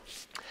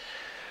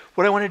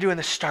What I want to do in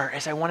the start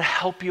is I want to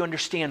help you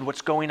understand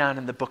what's going on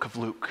in the book of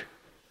Luke.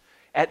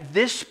 At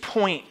this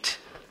point,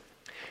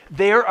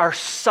 there are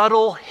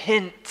subtle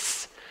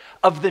hints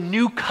of the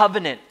new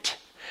covenant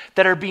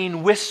that are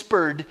being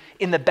whispered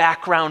in the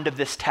background of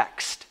this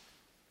text.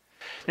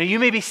 Now, you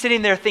may be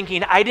sitting there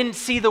thinking, I didn't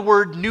see the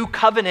word new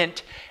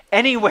covenant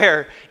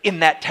anywhere in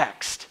that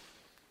text.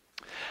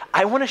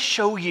 I want to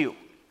show you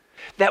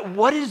that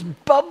what is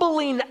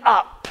bubbling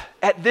up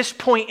at this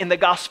point in the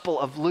Gospel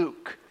of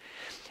Luke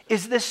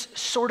is this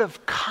sort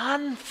of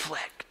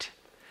conflict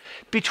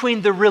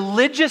between the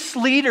religious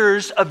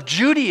leaders of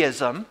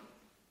Judaism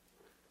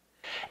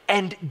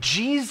and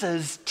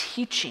Jesus'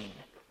 teaching,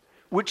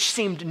 which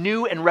seemed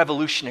new and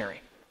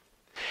revolutionary.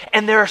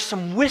 And there are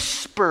some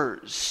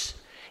whispers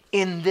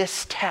in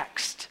this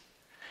text.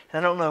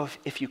 And I don't know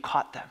if you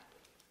caught them.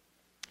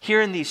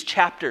 Here in these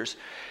chapters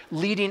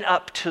leading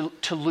up to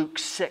Luke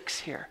 6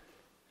 here,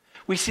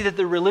 we see that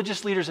the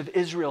religious leaders of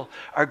Israel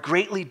are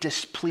greatly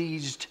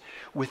displeased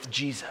with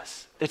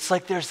Jesus. It's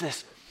like there's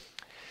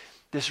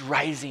this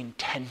rising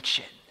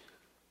tension,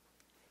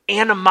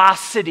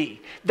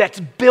 animosity that's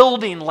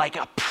building like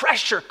a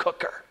pressure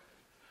cooker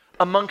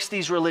amongst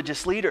these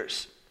religious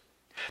leaders.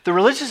 The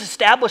religious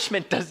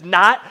establishment does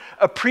not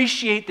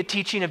appreciate the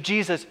teaching of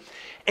Jesus.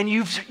 And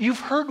you've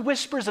heard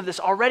whispers of this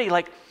already.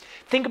 Like,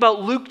 think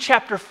about Luke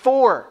chapter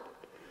 4.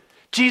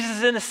 Jesus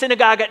is in the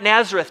synagogue at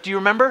Nazareth. Do you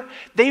remember?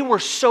 They were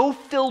so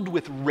filled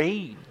with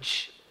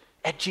rage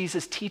at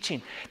Jesus'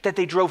 teaching that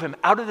they drove him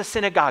out of the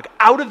synagogue,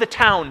 out of the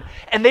town,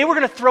 and they were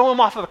going to throw him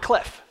off of a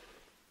cliff.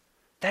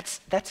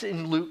 That's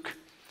in Luke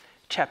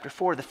chapter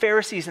 4. The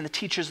Pharisees and the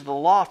teachers of the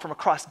law from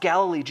across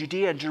Galilee,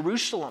 Judea, and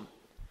Jerusalem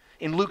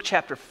in Luke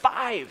chapter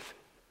 5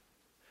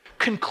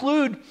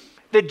 conclude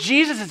that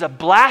Jesus is a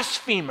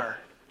blasphemer.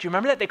 Do you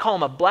remember that? They call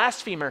him a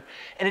blasphemer,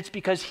 and it's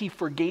because he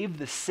forgave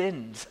the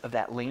sins of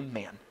that lame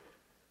man.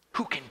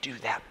 Who can do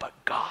that but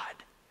God?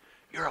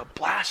 You're a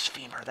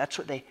blasphemer. That's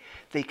what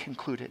they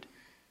concluded.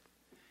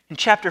 In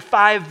chapter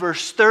 5,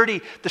 verse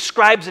 30, the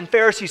scribes and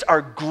Pharisees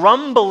are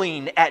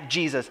grumbling at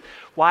Jesus.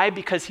 Why?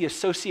 Because he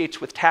associates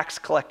with tax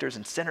collectors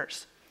and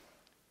sinners.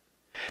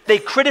 They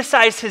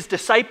criticize his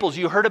disciples.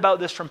 You heard about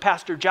this from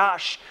Pastor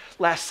Josh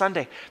last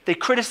Sunday. They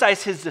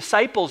criticize his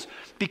disciples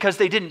because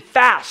they didn't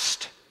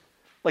fast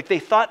like they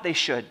thought they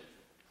should.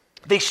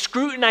 They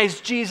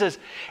scrutinized Jesus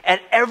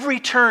at every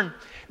turn.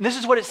 And this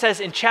is what it says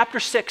in chapter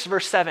 6,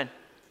 verse 7.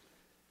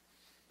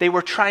 They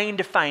were trying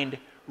to find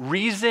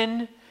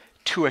reason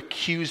to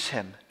accuse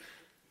him.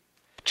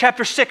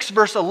 Chapter 6,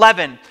 verse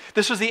 11.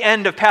 This was the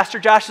end of Pastor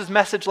Josh's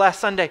message last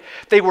Sunday.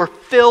 They were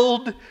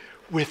filled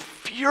with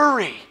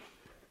fury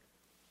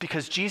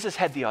because Jesus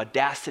had the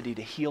audacity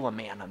to heal a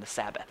man on the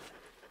Sabbath.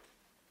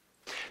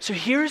 So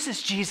here's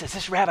this Jesus,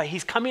 this rabbi,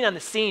 he's coming on the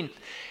scene,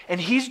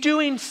 and he's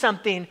doing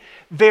something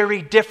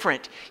very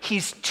different.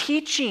 He's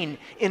teaching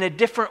in a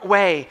different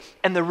way,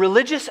 and the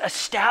religious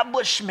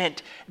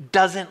establishment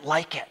doesn't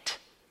like it.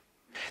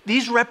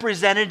 These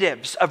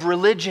representatives of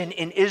religion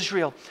in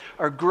Israel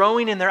are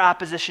growing in their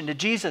opposition to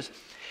Jesus.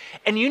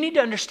 And you need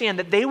to understand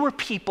that they were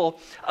people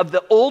of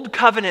the old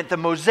covenant, the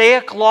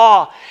Mosaic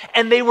law,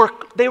 and they were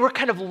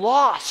kind of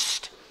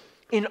lost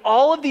in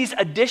all of these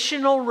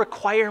additional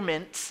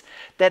requirements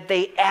that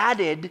they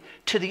added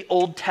to the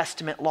Old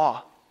Testament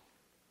law.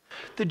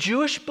 The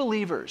Jewish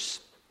believers,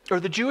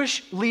 or the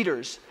Jewish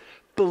leaders,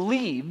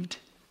 believed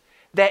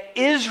that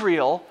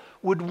Israel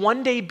would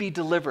one day be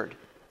delivered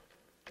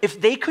if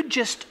they could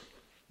just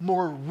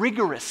more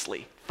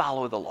rigorously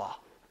follow the law.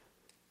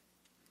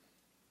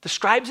 The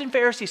scribes and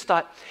Pharisees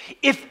thought,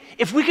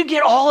 if we could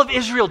get all of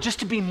Israel just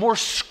to be more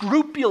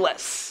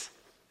scrupulous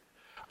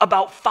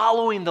about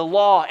following the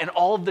law and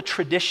all of the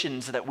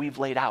traditions that we've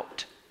laid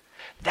out,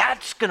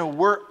 that's going to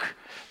work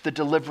the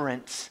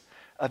deliverance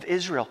of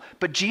Israel.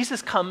 But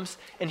Jesus comes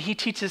and he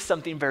teaches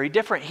something very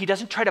different. He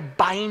doesn't try to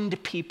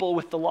bind people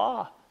with the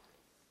law.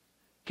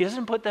 He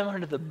doesn't put them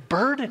under the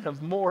burden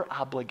of more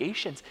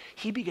obligations.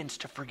 He begins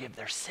to forgive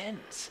their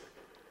sins.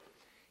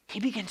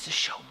 He begins to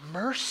show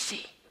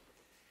mercy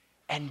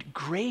and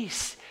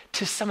grace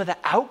to some of the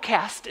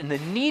outcast and the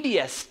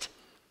neediest.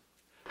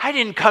 I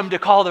didn't come to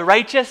call the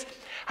righteous.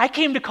 I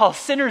came to call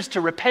sinners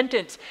to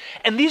repentance.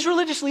 And these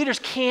religious leaders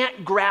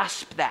can't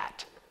grasp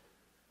that.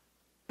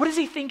 What does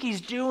he think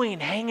he's doing,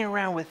 hanging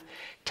around with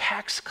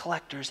tax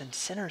collectors and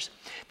sinners?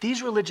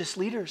 These religious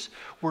leaders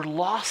were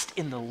lost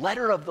in the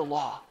letter of the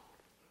law.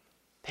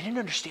 They didn't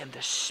understand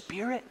the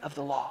spirit of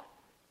the law.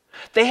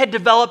 They had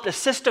developed a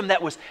system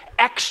that was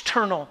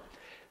external,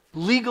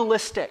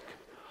 legalistic,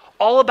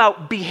 all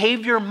about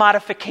behavior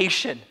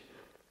modification.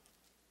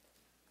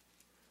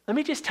 Let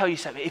me just tell you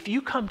something. If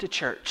you come to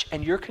church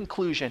and your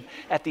conclusion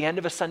at the end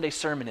of a Sunday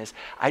sermon is,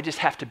 I just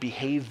have to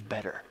behave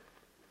better,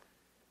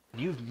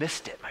 you've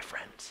missed it, my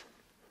friends.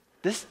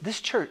 This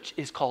church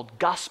is called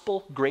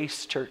Gospel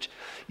Grace Church.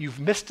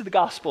 You've missed the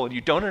gospel and you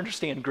don't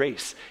understand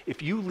grace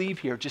if you leave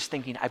here just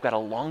thinking, I've got a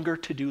longer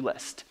to-do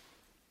list.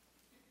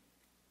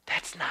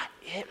 That's not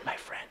it, my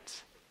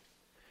friends.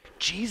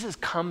 Jesus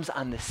comes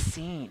on the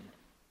scene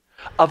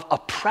of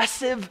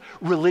oppressive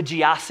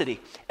religiosity.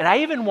 And I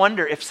even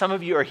wonder if some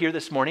of you are here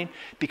this morning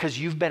because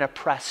you've been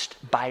oppressed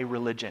by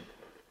religion.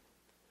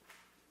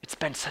 It's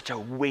been such a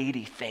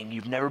weighty thing.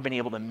 You've never been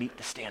able to meet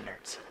the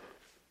standards.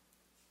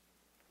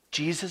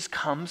 Jesus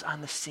comes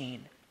on the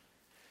scene,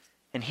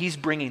 and he's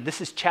bringing,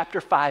 this is chapter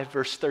 5,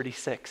 verse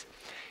 36.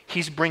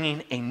 He's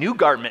bringing a new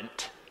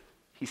garment,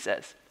 he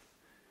says.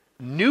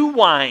 New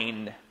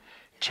wine,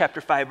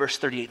 chapter 5, verse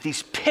 38.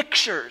 These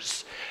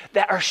pictures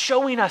that are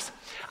showing us,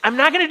 I'm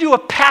not going to do a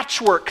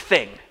patchwork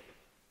thing.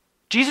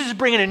 Jesus is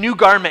bringing a new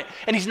garment,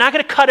 and he's not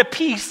going to cut a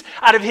piece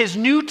out of his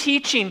new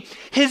teaching,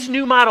 his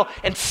new model,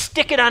 and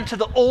stick it onto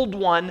the old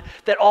one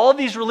that all of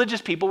these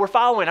religious people were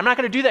following. I'm not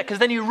going to do that because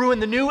then you ruin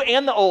the new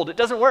and the old. It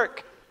doesn't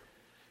work.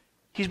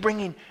 He's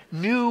bringing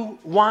new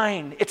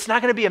wine. It's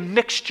not going to be a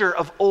mixture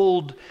of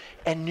old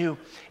and new.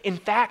 In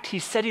fact,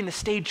 he's setting the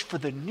stage for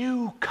the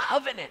new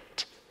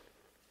covenant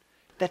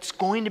that's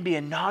going to be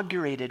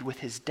inaugurated with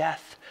his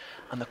death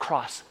on the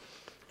cross.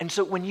 And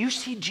so when you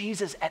see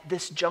Jesus at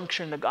this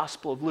juncture in the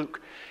Gospel of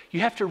Luke, you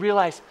have to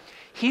realize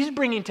he's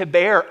bringing to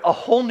bear a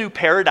whole new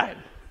paradigm.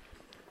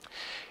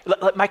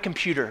 My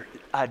computer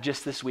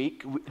just this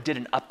week did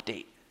an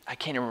update. I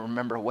can't even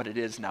remember what it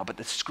is now, but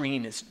the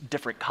screen is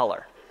different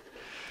color.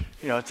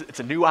 You know,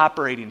 it's a new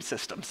operating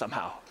system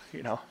somehow,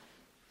 you know.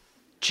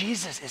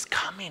 Jesus is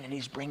coming and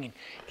he's bringing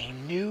a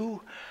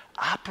new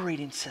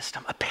operating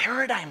system, a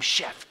paradigm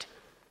shift.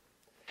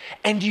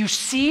 And you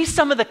see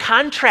some of the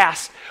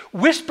contrast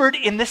whispered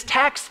in this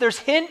text. There's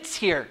hints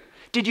here.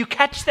 Did you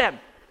catch them?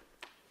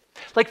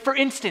 Like, for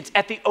instance,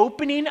 at the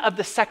opening of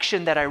the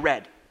section that I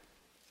read,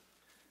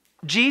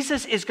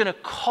 Jesus is going to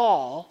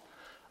call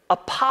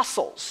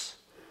apostles.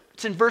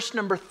 It's in verse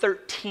number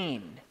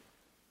 13.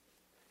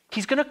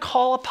 He's going to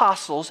call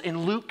apostles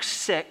in Luke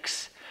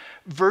 6,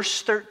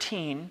 verse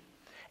 13.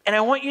 And I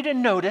want you to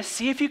notice,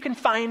 see if you can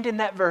find in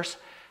that verse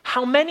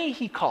how many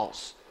he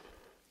calls.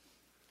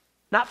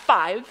 Not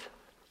 5,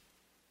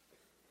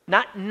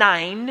 not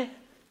 9,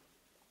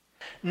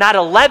 not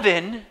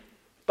 11,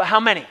 but how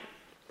many?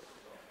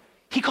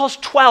 He calls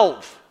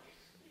 12.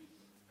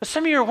 Now,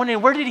 some of you are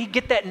wondering, where did he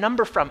get that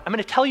number from? I'm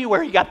going to tell you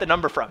where he got the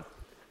number from.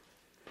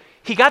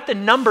 He got the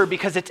number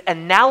because it's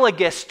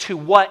analogous to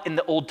what in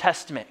the Old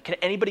Testament? Can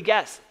anybody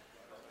guess?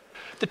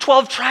 The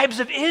 12 tribes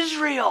of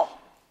Israel.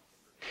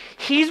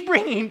 He's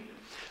bringing,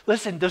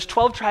 listen, those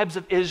 12 tribes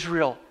of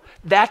Israel,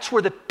 that's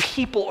where the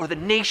people or the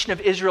nation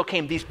of Israel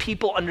came, these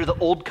people under the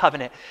old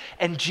covenant.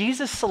 And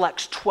Jesus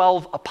selects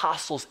 12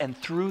 apostles, and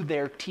through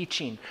their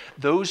teaching,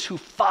 those who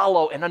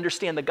follow and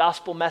understand the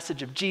gospel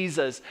message of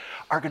Jesus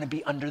are going to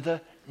be under the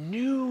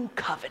new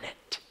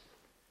covenant.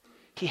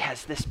 He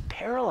has this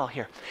parallel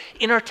here.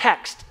 In our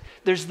text,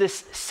 there's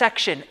this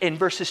section in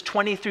verses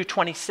 20 through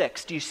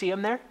 26. Do you see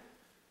them there?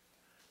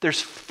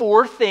 There's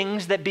 4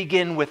 things that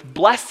begin with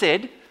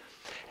blessed,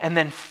 and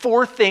then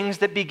 4 things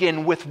that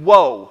begin with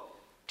woe.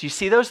 Do you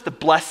see those? The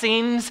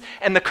blessings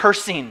and the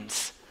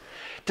cursings.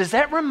 Does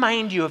that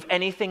remind you of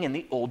anything in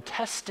the Old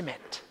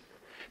Testament?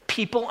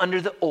 People under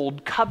the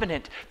old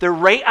covenant. They're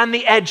right on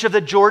the edge of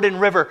the Jordan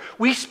River.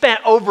 We spent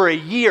over a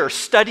year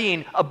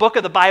studying a book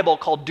of the Bible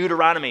called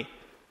Deuteronomy.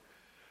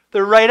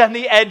 They're right on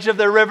the edge of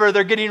the river.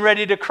 They're getting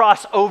ready to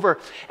cross over.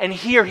 And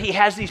here he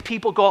has these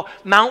people go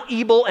Mount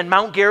Ebal and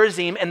Mount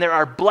Gerizim, and there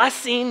are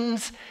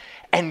blessings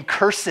and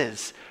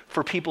curses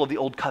for people of the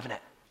old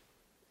covenant.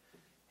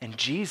 And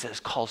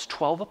Jesus calls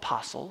 12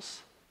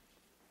 apostles,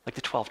 like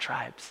the 12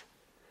 tribes,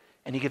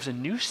 and he gives a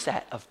new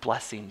set of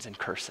blessings and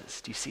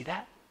curses. Do you see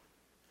that?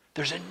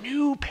 There's a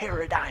new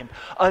paradigm,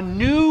 a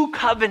new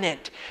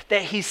covenant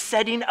that he's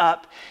setting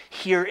up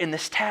here in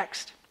this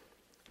text.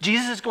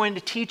 Jesus is going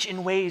to teach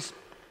in ways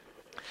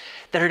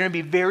that are going to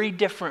be very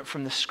different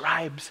from the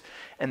scribes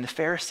and the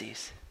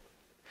Pharisees.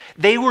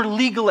 They were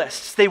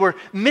legalists. They were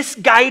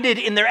misguided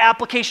in their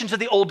applications of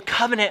the old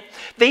covenant.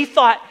 They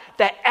thought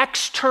that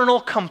external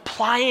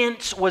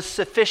compliance was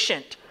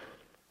sufficient.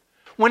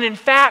 When in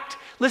fact,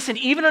 listen,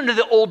 even under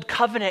the old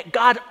covenant,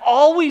 God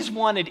always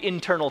wanted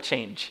internal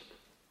change.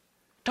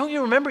 Don't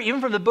you remember,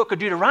 even from the book of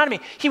Deuteronomy,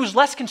 he was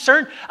less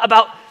concerned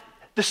about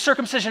the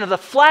circumcision of the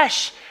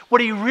flesh.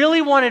 What he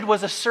really wanted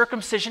was a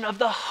circumcision of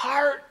the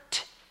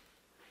heart.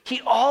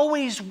 He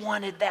always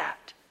wanted that.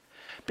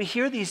 But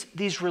here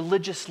these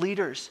religious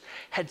leaders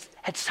had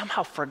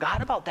somehow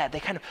forgot about that. They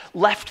kind of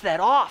left that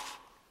off.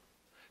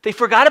 They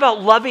forgot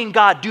about loving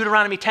God,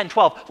 Deuteronomy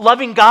 10:12,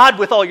 loving God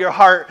with all your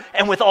heart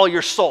and with all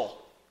your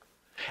soul.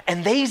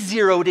 And they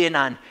zeroed in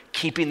on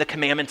keeping the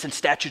commandments and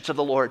statutes of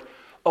the Lord.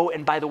 Oh,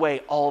 and by the way,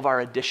 all of our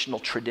additional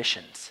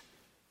traditions.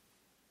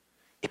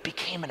 It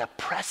became an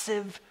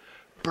oppressive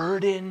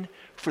burden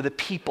for the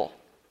people,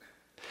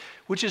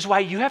 which is why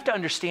you have to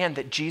understand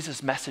that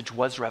Jesus' message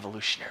was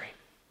revolutionary.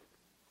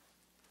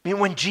 I mean,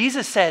 when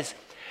Jesus says,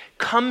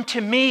 "Come to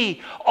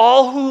me,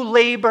 all who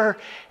labor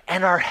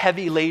and are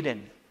heavy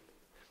laden."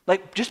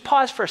 Like, just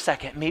pause for a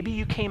second. Maybe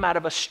you came out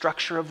of a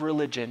structure of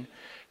religion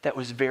that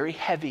was very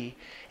heavy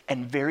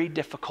and very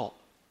difficult,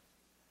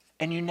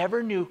 and you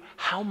never knew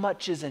how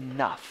much is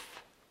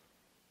enough.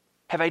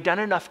 Have I done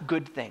enough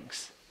good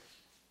things?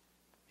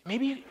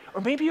 Maybe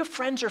you have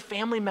friends or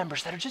family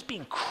members that are just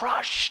being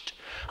crushed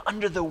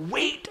under the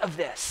weight of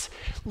this.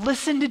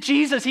 Listen to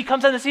Jesus. He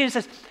comes on the scene and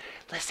says,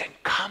 listen,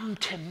 come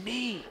to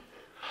me.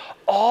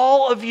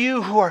 All of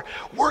you who are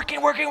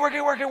working,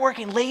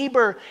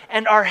 labor,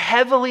 and are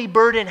heavily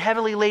burdened,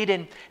 heavily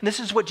laden. And this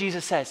is what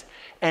Jesus says,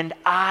 and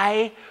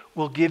I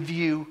will give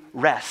you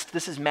rest.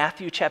 This is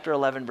Matthew chapter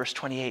 11, verse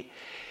 28.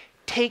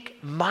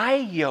 Take my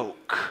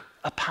yoke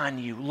upon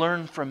you.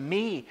 Learn from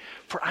me,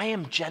 for I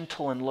am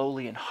gentle and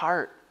lowly in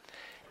heart,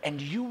 and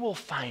you will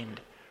find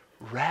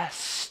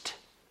rest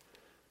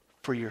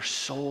for your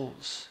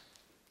souls.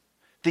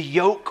 The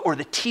yoke or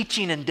the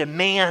teaching and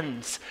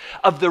demands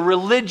of the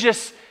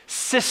religious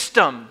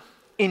system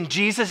in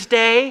Jesus'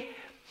 day,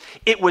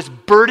 it was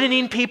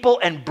burdening people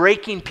and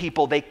breaking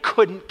people. They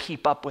couldn't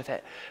keep up with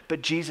it.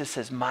 But Jesus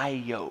says, my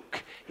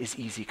yoke is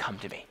easy, come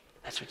to me.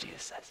 That's what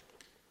Jesus says.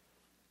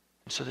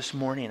 And so this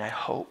morning, I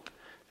hope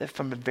that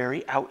from the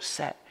very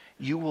outset,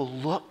 you will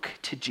look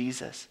to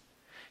Jesus.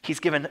 He's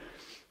given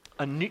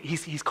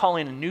he's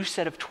calling a new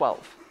set of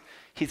 12.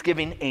 He's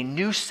giving a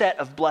new set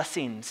of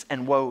blessings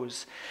and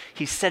woes.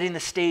 He's setting the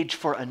stage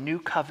for a new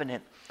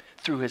covenant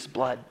through his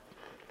blood.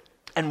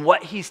 And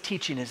what he's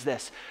teaching is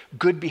this: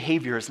 good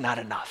behavior is not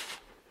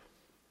enough.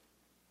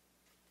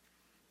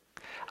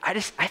 I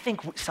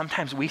think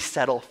sometimes we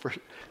settle for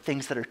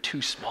things that are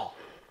too small.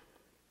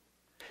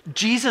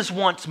 Jesus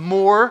wants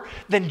more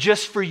than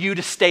just for you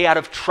to stay out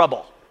of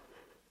trouble.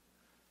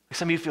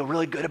 Some of you feel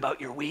really good about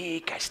your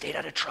week. I stayed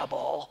out of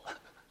trouble.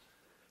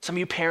 Some of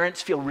you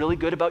parents feel really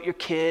good about your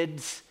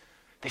kids.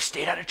 They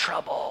stayed out of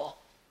trouble.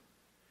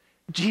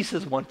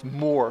 Jesus wants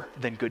more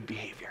than good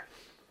behavior.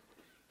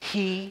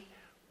 He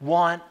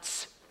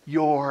wants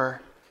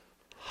your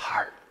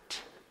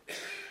heart.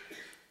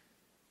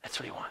 That's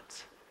what he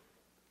wants.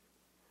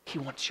 He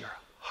wants your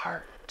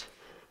heart.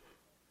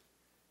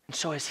 And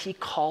so as he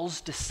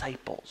calls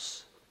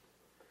disciples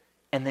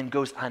and then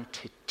goes on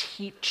to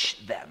teach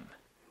them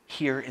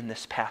here in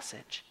this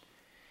passage,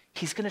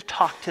 he's going to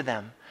talk to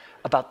them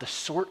about the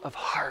sort of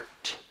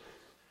heart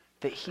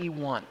that he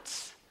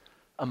wants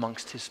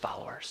amongst his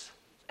followers.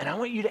 And I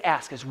want you to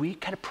ask, as we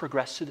kind of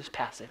progress through this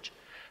passage,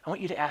 I want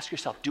you to ask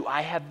yourself, do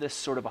I have this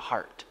sort of a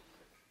heart?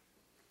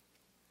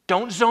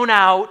 Don't zone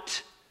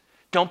out.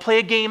 Don't play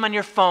a game on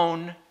your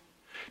phone.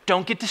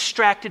 Don't get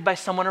distracted by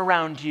someone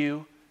around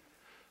you.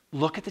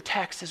 Look at the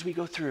text as we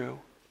go through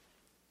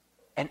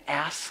and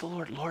ask the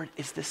Lord, Lord,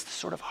 is this the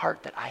sort of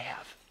heart that I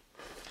have?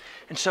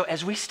 And so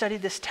as we study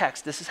this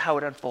text, this is how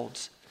it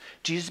unfolds.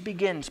 Jesus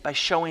begins by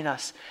showing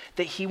us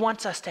that he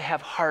wants us to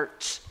have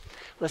hearts,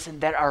 listen,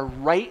 that are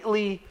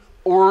rightly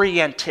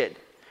oriented.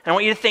 And I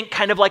want you to think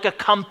kind of like a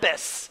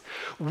compass.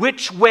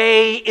 Which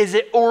way is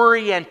it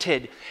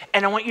oriented?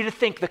 And I want you to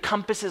think the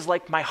compass is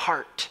like my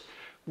heart.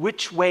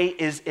 Which way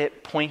is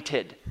it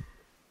pointed?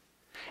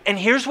 And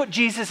here's what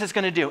Jesus is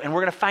going to do. And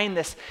we're going to find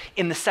this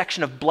in the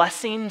section of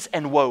blessings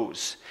and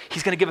woes.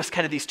 He's going to give us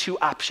kind of these two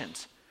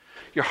options.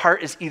 Your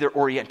heart is either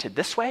oriented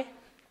this way,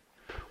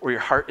 or your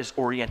heart is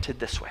oriented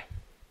this way.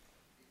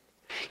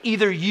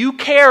 Either you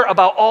care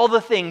about all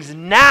the things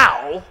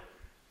now,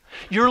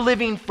 you're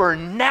living for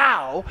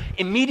now,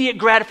 immediate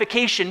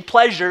gratification,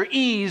 pleasure,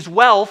 ease,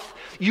 wealth,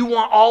 you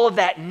want all of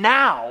that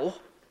now,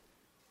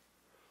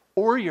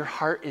 or your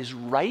heart is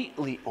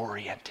rightly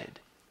oriented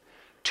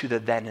to the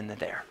then and the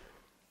there.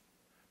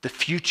 The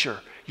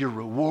future, your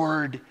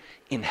reward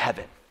in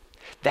heaven.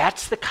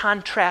 That's the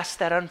contrast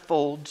that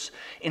unfolds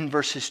in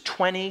verses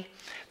 20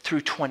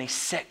 through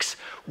 26.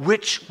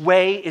 Which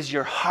way is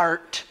your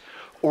heart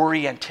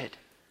oriented?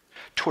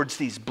 Towards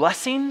these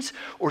blessings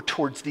or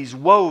towards these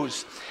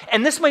woes?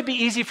 And this might be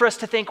easy for us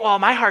to think, oh,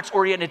 my heart's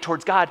oriented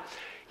towards God.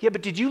 Yeah,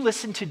 but did you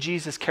listen to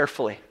Jesus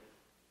carefully?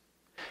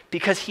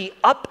 Because he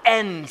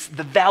upends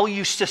the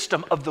value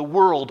system of the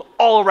world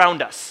all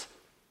around us.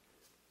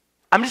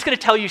 I'm just going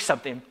to tell you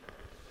something.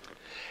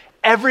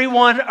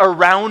 Everyone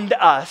around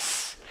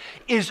us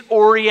is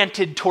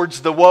oriented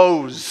towards the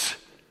woes.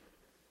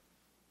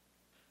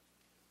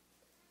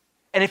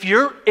 And if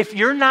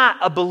you're not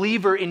a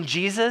believer in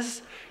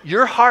Jesus,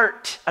 your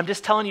heart, I'm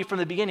just telling you from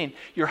the beginning,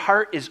 your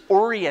heart is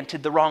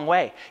oriented the wrong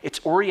way. It's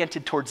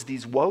oriented towards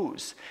these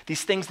woes,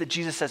 these things that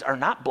Jesus says are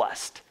not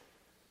blessed,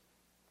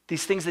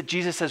 these things that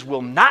Jesus says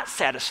will not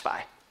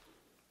satisfy.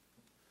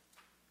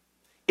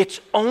 It's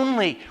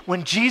only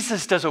when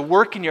Jesus does a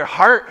work in your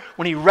heart,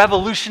 when he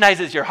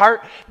revolutionizes your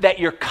heart, that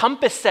your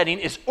compass setting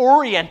is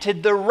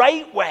oriented the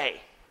right way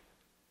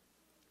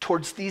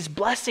towards these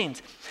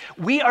blessings.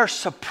 We are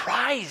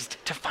surprised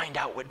to find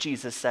out what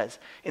Jesus says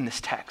in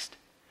this text.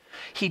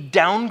 He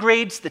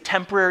downgrades the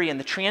temporary and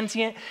the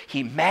transient.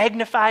 He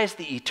magnifies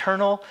the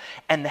eternal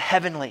and the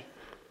heavenly.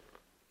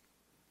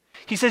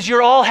 He says,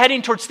 you're all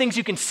heading towards things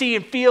you can see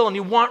and feel and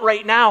you want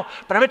right now.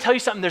 But I'm going to tell you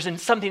something.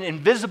 There's something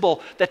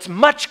invisible that's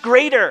much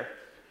greater.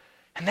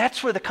 And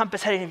that's where the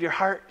compass heading of your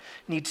heart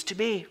needs to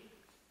be.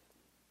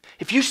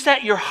 If you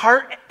set your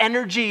heart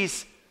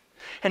energies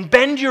and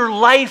bend your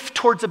life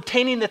towards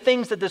obtaining the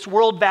things that this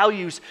world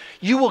values,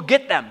 you will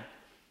get them.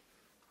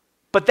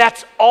 But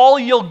that's all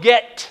you'll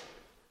get.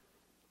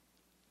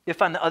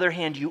 If, on the other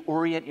hand, you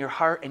orient your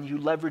heart and you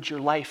leverage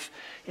your life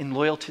in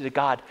loyalty to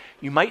God,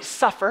 you might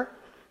suffer.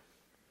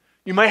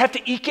 You might have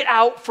to eke it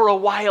out for a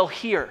while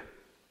here,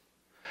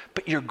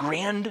 but your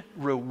grand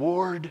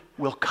reward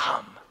will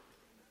come,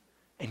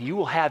 and you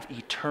will have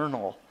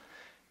eternal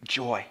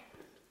joy.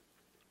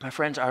 My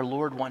friends, our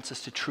Lord wants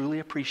us to truly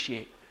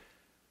appreciate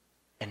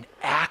and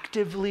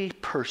actively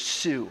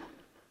pursue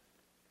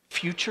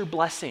future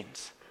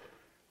blessings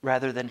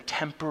rather than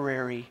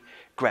temporary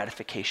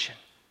gratification.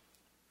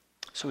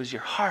 So is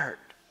your heart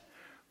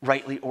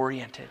rightly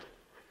oriented?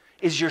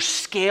 Is your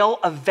scale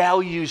of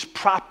values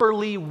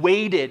properly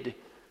weighted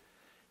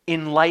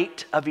in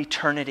light of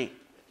eternity?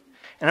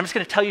 And I'm just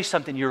going to tell you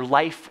something, your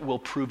life will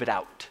prove it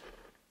out.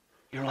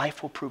 Your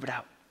life will prove it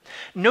out.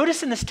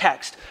 Notice in this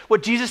text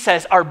what Jesus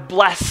says are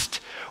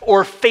blessed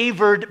or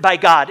favored by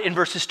God in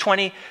verses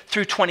 20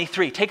 through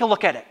 23. Take a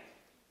look at it.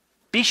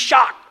 Be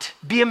shocked,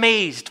 be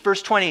amazed.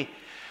 Verse 20,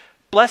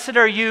 blessed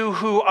are you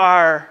who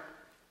are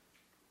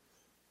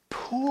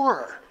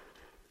poor,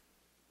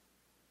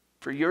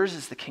 for yours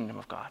is the kingdom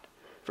of God.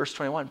 Verse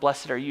 21,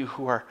 blessed are you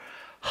who are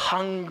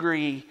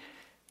hungry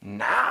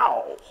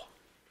now,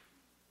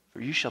 for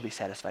you shall be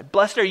satisfied.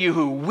 Blessed are you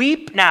who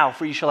weep now,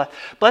 for you shall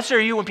laugh. Blessed are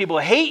you when people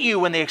hate you,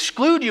 when they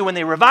exclude you, when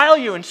they revile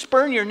you and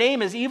spurn your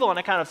name as evil on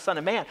account of the Son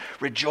of Man.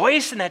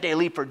 Rejoice in that day,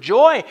 leap for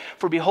joy,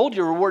 for behold,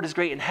 your reward is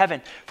great in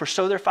heaven, for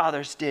so their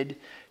fathers did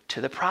to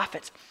the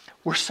prophets.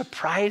 We're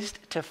surprised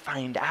to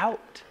find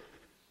out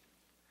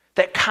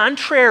that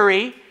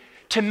contrary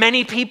to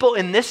many people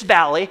in this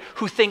valley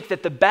who think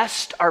that the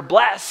best are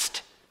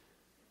blessed,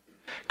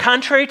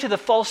 contrary to the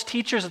false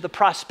teachers of the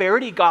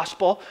prosperity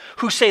gospel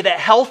who say that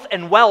health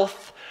and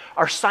wealth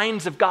are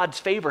signs of God's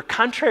favor,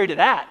 contrary to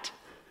that,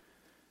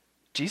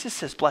 Jesus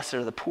says, blessed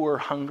are the poor,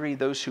 hungry,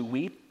 those who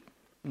weep,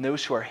 and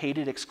those who are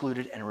hated,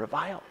 excluded, and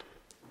reviled.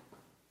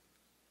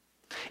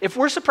 If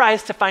we're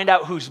surprised to find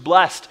out who's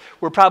blessed,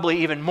 we're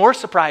probably even more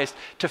surprised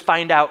to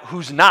find out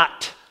who's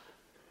not.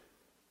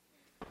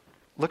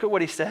 Look at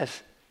what he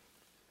says.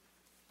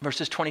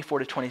 Verses 24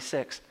 to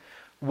 26.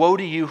 Woe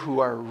to you who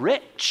are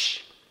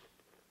rich.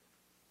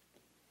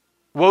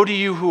 Woe to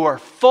you who are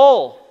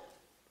full.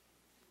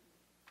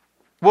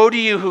 Woe to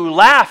you who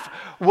laugh.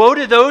 Woe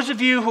to those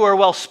of you who are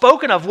well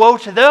spoken of. Woe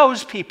to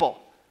those people.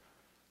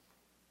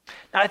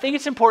 Now, I think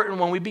it's important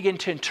when we begin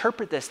to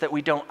interpret this that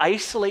we don't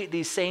isolate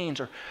these sayings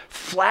or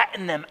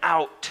flatten them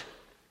out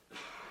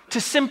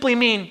to simply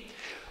mean,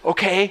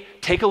 okay,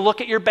 take a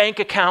look at your bank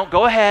account.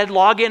 Go ahead,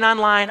 log in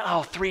online.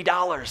 Oh,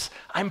 $3.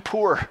 I'm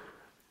poor.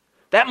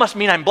 That must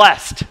mean I'm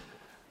blessed.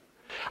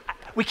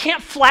 We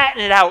can't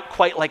flatten it out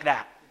quite like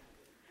that.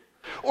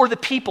 Or the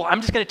people,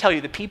 I'm just going to tell you,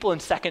 the people in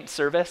second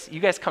service, you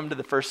guys come to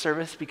the first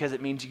service because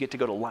it means you get to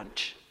go to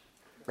lunch,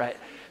 right?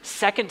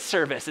 Second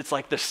service, it's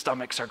like the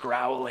stomachs are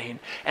growling,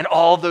 and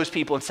all of those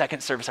people in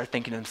second service are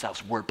thinking to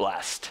themselves, we're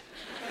blessed.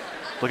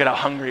 Look at how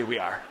hungry we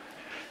are.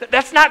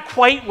 That's not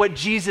quite what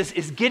Jesus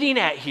is getting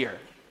at here.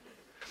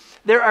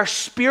 There are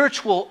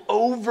spiritual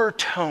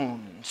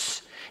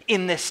overtones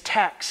in this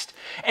text.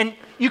 And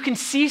you can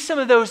see some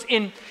of those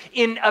in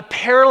a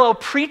parallel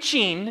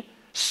preaching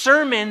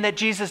sermon that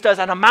Jesus does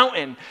on a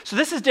mountain. So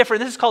this is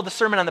different. This is called the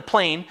Sermon on the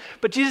Plain.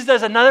 But Jesus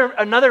does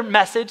another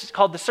message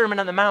called the Sermon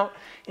on the Mount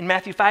in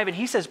Matthew 5. And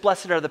he says,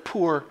 blessed are the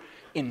poor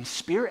in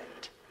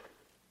spirit.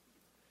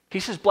 He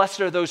says,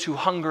 blessed are those who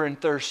hunger and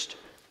thirst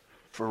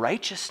for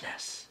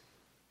righteousness.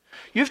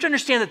 You have to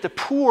understand that the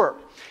poor,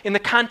 in the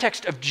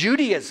context of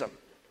Judaism,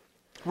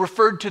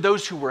 referred to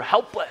those who were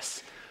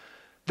helpless,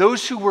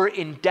 those who were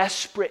in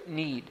desperate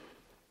need,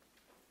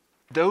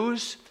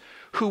 those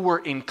who were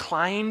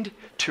inclined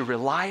to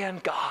rely on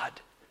God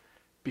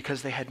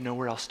because they had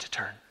nowhere else to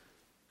turn.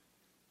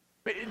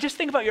 Just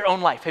think about your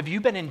own life. Have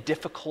you been in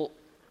difficult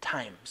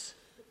times?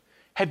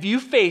 Have you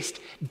faced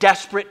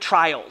desperate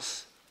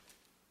trials?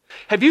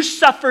 Have you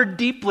suffered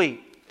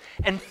deeply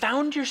and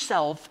found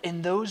yourself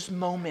in those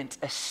moments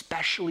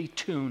especially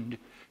tuned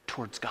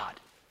towards God?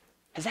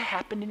 Has that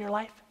happened in your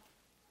life?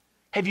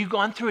 Have you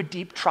gone through a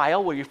deep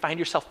trial where you find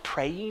yourself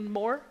praying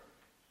more?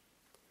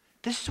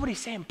 This is what he's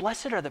saying.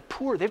 Blessed are the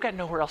poor. They've got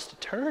nowhere else to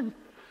turn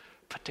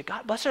but to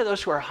God. Blessed are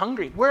those who are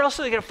hungry. Where else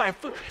are they going to find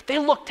food? They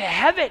look to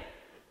heaven.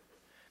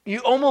 You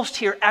almost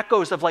hear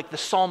echoes of like the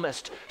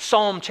psalmist,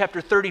 Psalm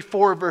chapter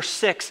 34, verse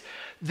 6.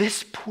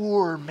 This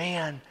poor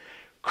man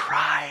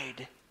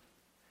cried,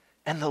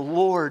 and the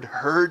Lord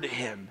heard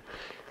him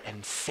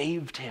and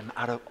saved him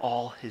out of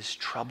all his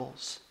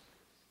troubles.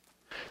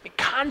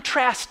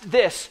 Contrast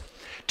this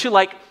to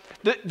like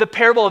the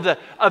parable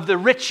of the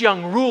rich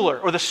young ruler,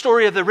 or the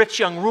story of the rich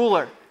young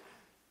ruler.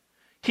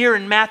 Here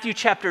in Matthew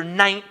chapter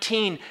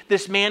 19,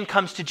 this man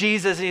comes to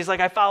Jesus and he's like,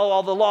 I follow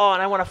all the law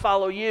and I want to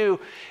follow you.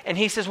 And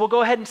he says, well,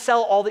 go ahead and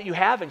sell all that you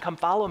have and come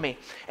follow me.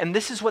 And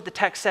this is what the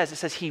text says. It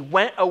says, he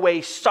went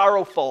away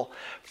sorrowful,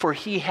 for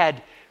he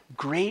had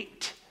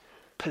great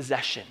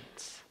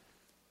possessions.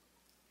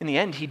 In the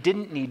end, he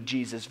didn't need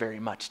Jesus very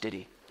much, did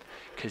he?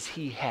 Because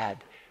he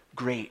had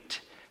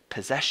great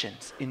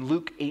possessions. In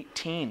Luke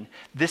 18,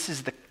 this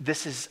is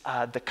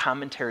the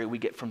commentary we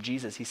get from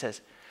Jesus. He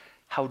says,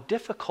 how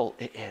difficult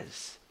it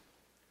is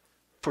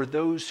for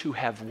those who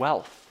have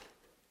wealth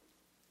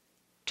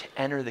to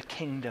enter the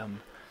kingdom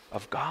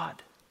of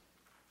God.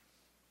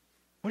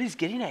 What he's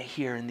getting at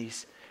here in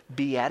these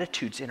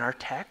Beatitudes in our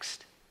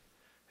text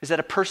is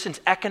that a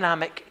person's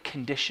economic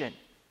condition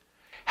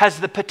has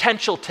the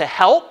potential to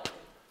help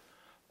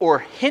or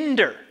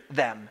hinder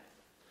them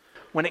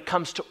when it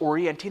comes to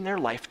orienting their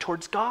life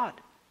towards God.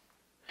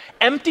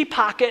 Empty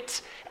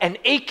pockets and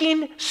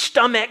aching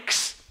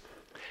stomachs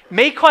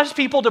may cause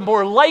people to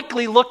more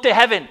likely look to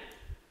heaven.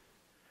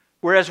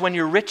 Whereas when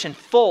you're rich and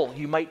full,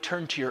 you might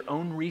turn to your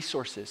own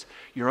resources,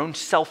 your own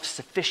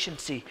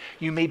self-sufficiency.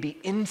 You may be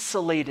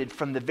insulated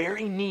from the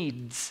very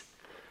needs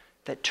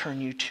that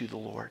turn you to the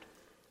Lord.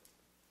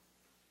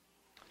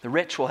 The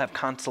rich will have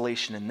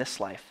consolation in this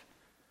life,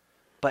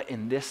 but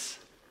in this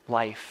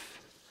life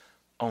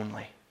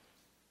only.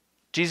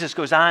 Jesus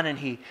goes on and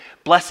he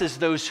blesses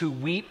those who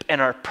weep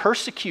and are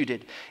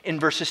persecuted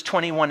in verses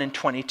 21 and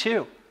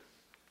 22.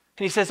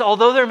 And he says,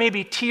 although there may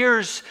be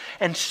tears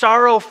and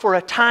sorrow for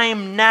a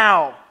time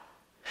now,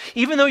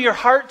 even though your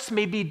hearts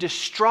may be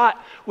distraught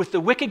with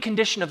the wicked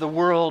condition of the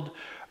world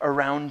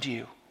around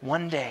you,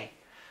 one day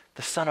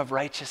the Son of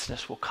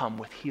Righteousness will come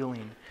with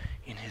healing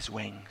in his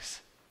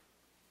wings.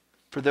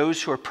 For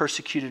those who are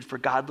persecuted for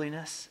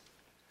godliness,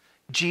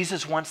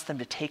 Jesus wants them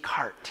to take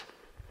heart.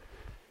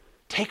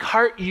 Take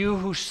heart, you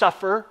who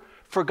suffer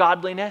for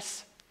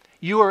godliness.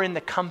 You are in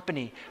the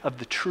company of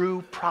the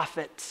true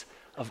prophets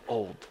of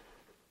old.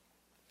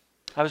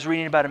 I was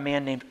reading about a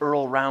man named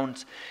Earl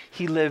Rounds.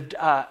 He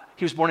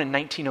was born in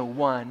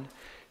 1901.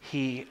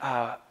 He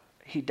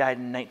died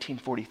in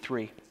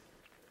 1943.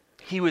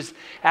 He was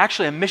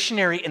actually a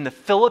missionary in the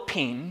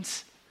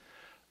Philippines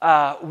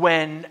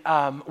when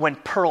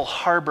Pearl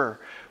Harbor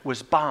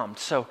was bombed.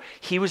 So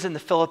he was in the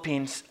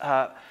Philippines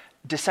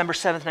December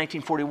 7th,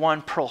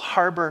 1941. Pearl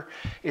Harbor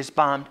is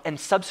bombed, and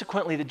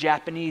subsequently the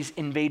Japanese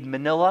invade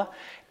Manila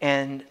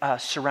and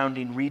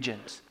surrounding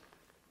regions.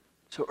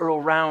 So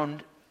Earl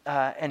Round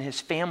and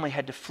his family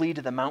had to flee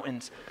to the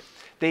mountains.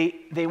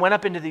 They went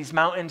up into these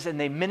mountains and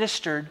they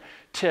ministered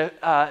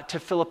to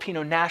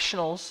Filipino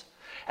nationals,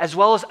 as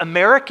well as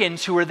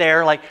Americans who were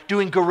there, like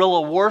doing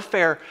guerrilla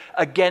warfare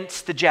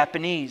against the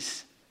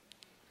Japanese.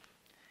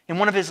 In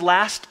one of his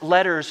last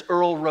letters,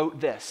 Earl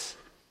wrote this: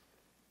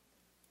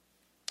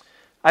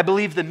 I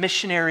believe the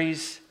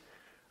missionaries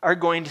are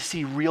going to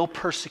see real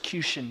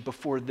persecution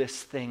before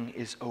this thing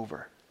is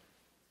over.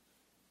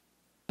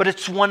 But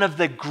it's one of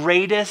the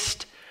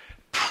greatest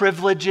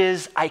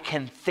privileges I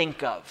can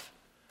think of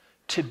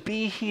to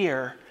be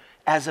here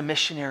as a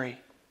missionary.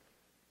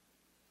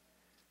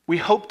 We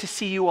hope to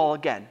see you all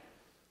again.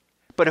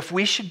 But if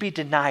we should be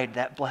denied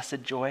that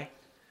blessed joy,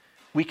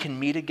 we can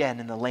meet again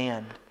in the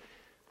land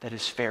that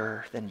is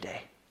fairer than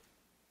day.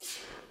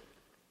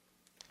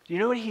 Do you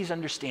know what he's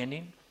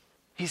understanding?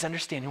 He's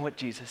understanding what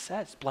Jesus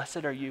says.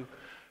 Blessed are you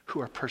who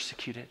are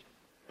persecuted.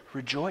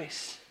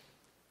 Rejoice,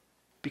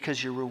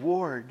 because your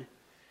reward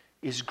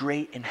is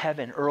great in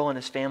heaven. Earl and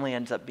his family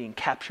ends up being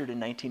captured in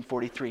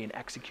 1943 and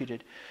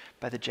executed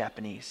by the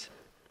Japanese.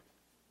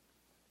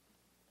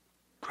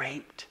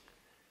 Great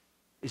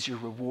is your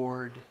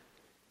reward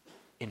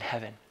in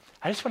heaven.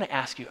 I just want to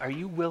ask you, are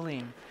you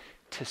willing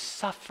to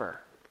suffer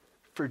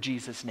for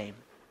Jesus' name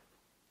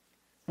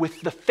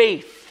with the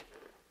faith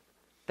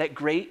that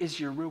great is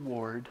your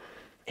reward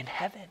in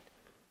heaven?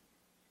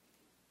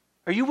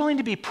 Are you willing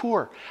to be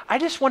poor? I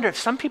just wonder if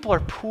some people are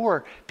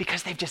poor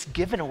because they've just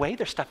given away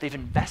their stuff. They've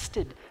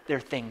invested their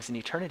things in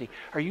eternity.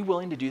 Are you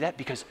willing to do that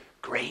because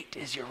great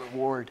is your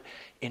reward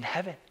in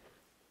heaven?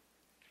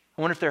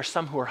 I wonder if there are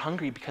some who are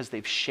hungry because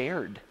they've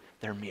shared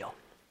their meal.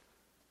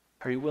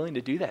 Are you willing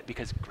to do that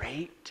because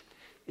great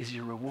is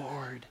your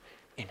reward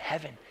in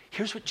heaven?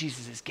 Here's what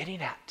Jesus is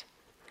getting at.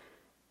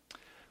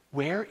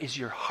 Where is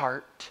your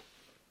heart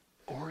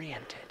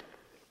oriented?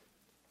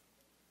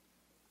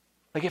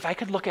 Like if I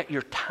could look at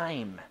your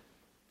time,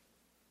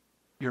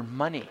 your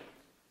money,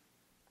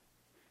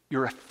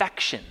 your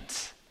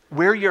affections,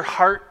 where your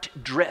heart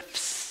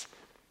drifts,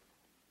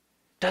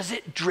 does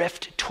it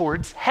drift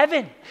towards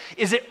heaven?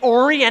 Is it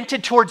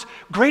oriented towards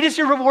great is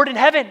your reward in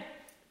heaven?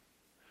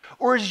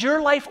 Or is your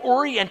life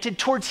oriented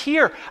towards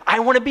here? I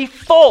want to be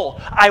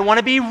full. I want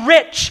to be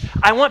rich.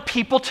 I want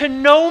people to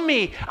know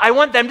me. I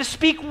want them to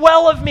speak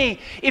well of me.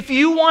 If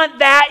you want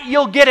that,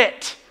 you'll get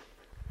it.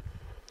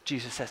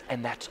 Jesus says,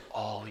 and that's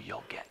all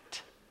you'll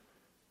get.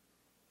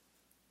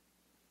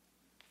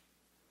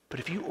 But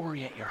if you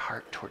orient your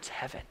heart towards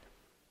heaven,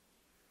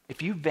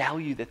 if you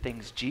value the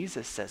things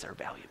Jesus says are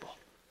valuable,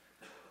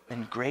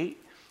 then great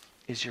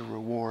is your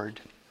reward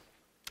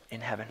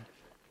in heaven.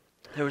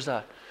 There was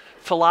a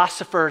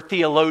philosopher,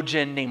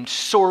 theologian named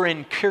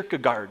Soren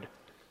Kierkegaard.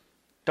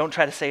 Don't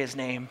try to say his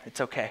name,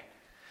 it's okay.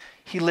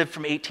 He lived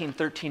from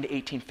 1813 to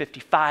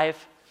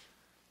 1855.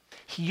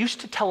 He used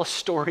to tell a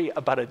story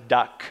about a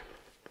duck.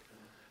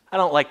 I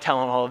don't like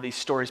telling all of these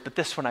stories, but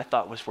this one I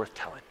thought was worth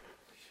telling.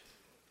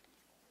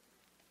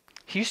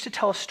 He used to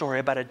tell a story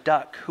about a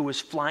duck who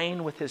was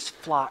flying with his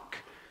flock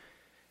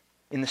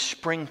in the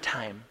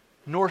springtime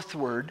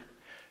northward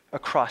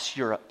across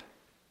Europe.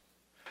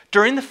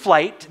 During the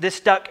flight, this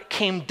duck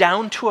came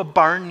down to a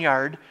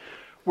barnyard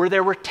where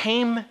there were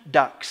tame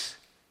ducks.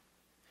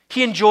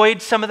 He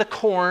enjoyed some of the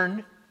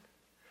corn,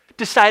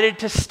 decided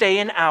to stay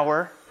an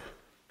hour,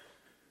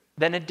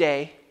 then a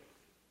day,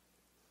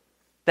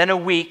 then a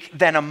week,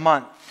 then a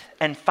month.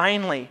 And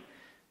finally,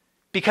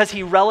 because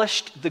he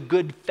relished the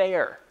good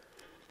fare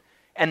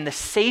and the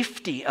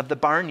safety of the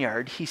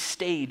barnyard, he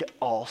stayed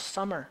all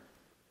summer.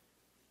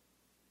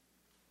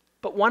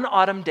 But one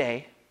autumn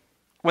day,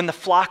 when the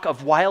flock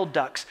of wild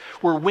ducks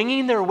were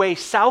winging their way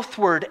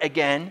southward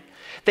again,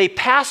 they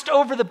passed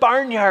over the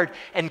barnyard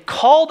and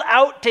called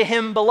out to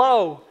him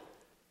below.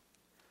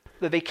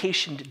 The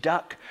vacationed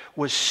duck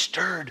was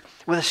stirred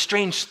with a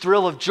strange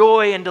thrill of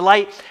joy and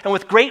delight, and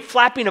with great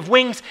flapping of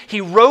wings,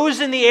 he rose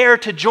in the air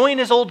to join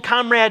his old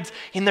comrades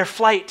in their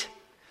flight.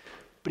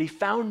 But he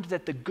found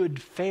that the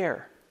good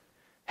fare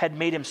had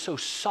made him so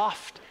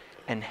soft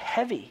and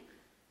heavy,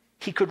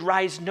 he could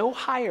rise no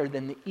higher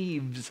than the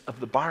eaves of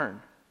the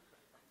barn.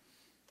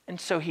 And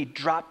so he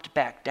dropped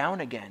back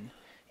down again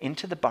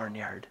into the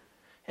barnyard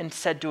and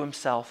said to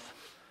himself,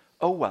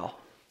 "Oh well,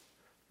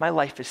 my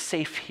life is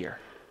safe here,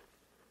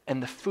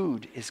 and the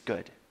food is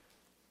good."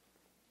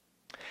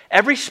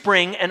 Every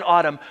spring and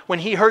autumn, when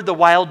he heard the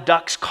wild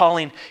ducks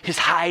calling, his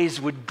eyes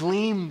would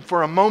gleam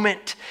for a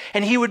moment,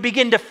 and he would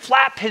begin to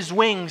flap his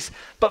wings.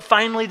 But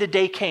finally the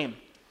day came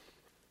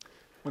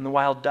when the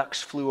wild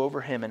ducks flew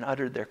over him and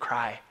uttered their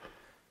cry.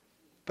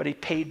 But he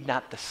paid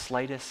not the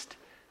slightest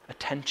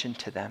attention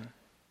to them,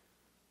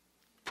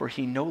 for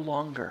he no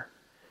longer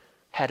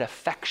had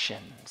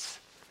affections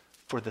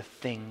for the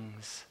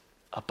things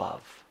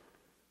above.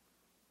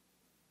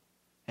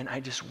 And I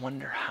just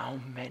wonder how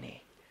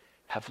many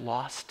have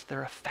lost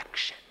their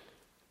affection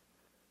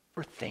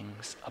for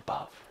things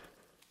above.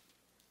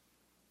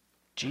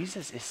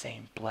 Jesus is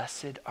saying,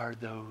 blessed are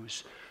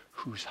those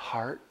whose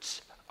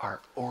hearts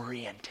are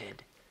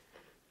oriented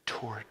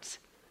towards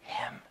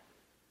him.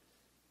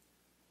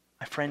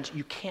 My friends,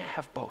 you can't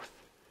have both.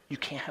 You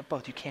can't have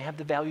both. You can't have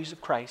the values of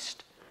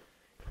Christ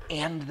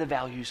and the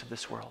values of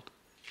this world.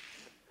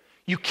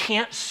 You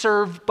can't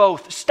serve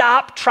both.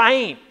 Stop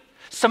trying.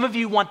 Some of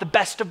you want the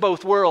best of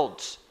both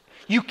worlds.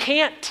 You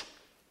can't.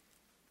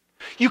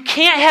 You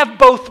can't have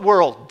both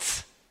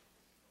worlds.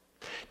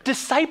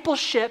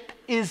 Discipleship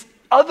is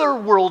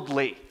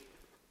otherworldly.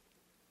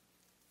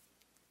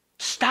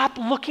 Stop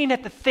looking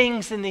at the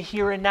things in the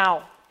here and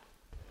now.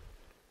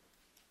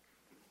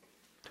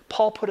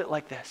 Paul put it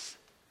like this: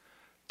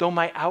 though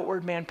my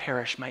outward man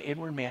perish, my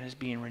inward man is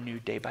being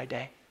renewed day by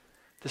day.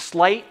 The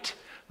slight,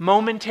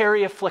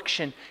 momentary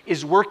affliction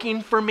is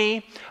working for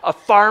me a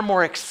far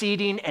more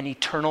exceeding and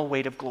eternal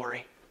weight of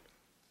glory.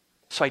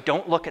 So I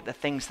don't look at the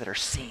things that are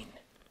seen,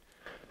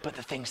 but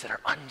the things that are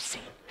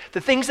unseen.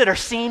 The things that are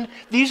seen,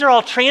 these are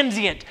all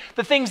transient.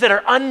 The things that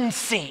are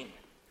unseen,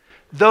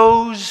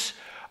 those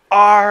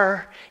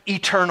are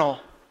eternal.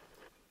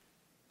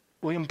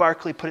 William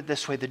Barclay put it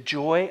this way: the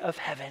joy of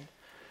heaven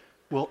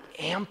will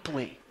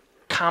amply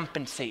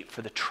compensate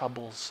for the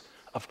troubles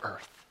of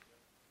earth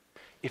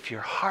if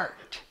your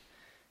heart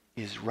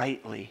is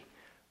rightly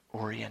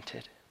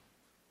oriented.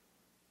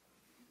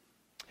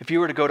 If you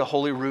were to go to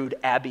Holyrood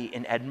Abbey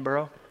in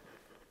Edinburgh,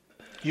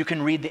 you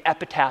can read the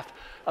epitaph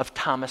of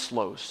Thomas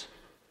Lowes.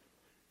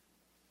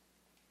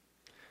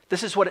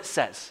 This is what it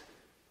says.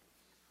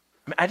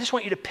 I just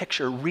want you to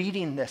picture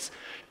reading this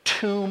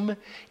tomb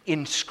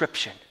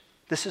inscription.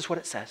 This is what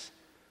it says: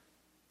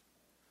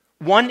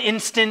 one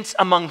instance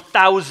among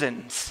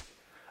thousands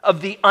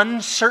of the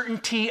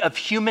uncertainty of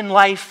human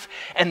life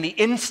and the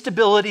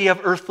instability of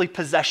earthly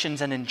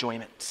possessions and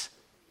enjoyments.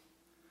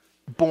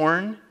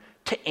 Born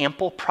to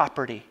ample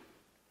property,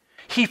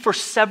 he for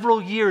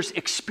several years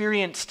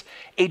experienced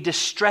a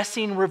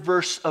distressing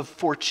reverse of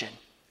fortune.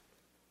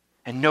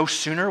 And no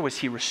sooner was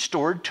he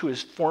restored to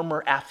his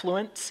former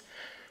affluence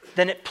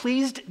than it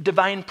pleased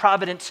divine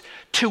providence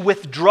to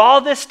withdraw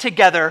this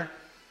together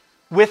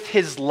with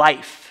his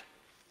life.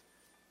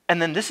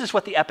 And then this is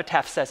what the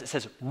epitaph says. It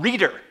says,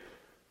 reader.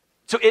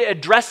 So it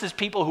addresses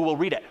people who will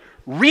read it.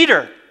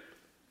 Reader,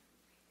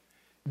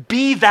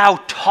 be thou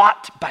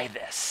taught by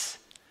this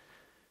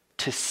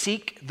to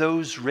seek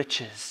those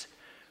riches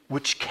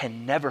which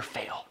can never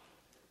fail,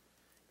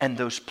 and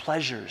those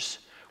pleasures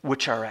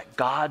which are at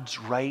God's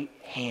right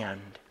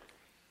hand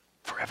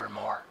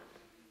forevermore.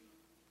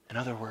 In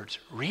other words,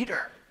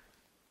 reader,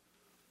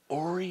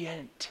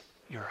 orient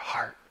your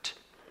heart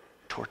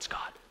towards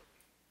God.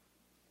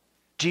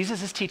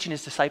 Jesus is teaching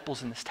his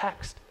disciples in this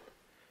text.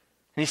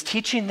 And he's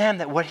teaching them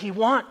that what he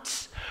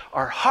wants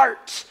are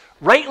hearts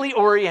rightly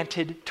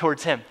oriented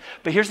towards him.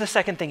 But here's the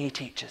second thing he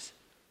teaches.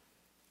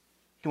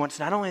 He wants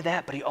not only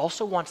that, but he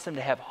also wants them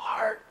to have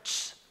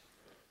hearts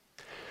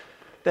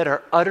that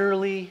are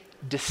utterly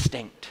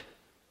distinct.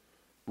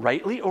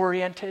 Rightly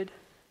oriented,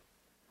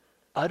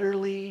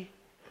 utterly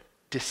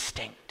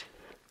distinct.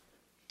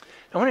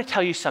 I want to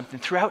tell you something.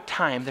 Throughout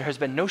time, there has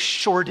been no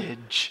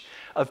shortage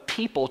of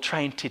people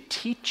trying to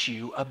teach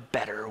you a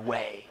better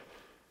way.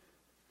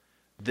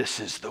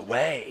 This is the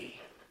way.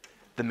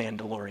 the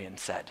Mandalorian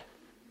said.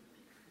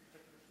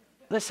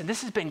 Listen,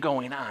 this has been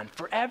going on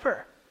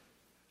forever.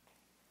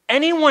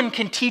 Anyone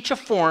can teach a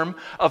form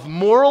of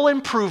moral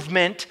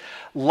improvement,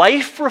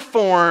 life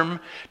reform.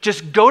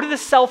 Just go to the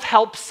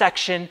self-help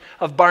section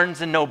of Barnes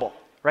 & Noble,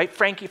 right?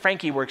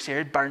 Frankie works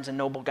here, Barnes &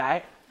 Noble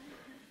guy.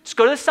 Just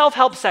go to the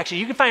self-help section.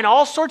 You can find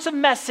all sorts of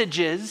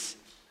messages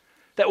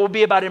that will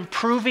be about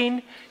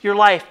improving your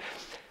life.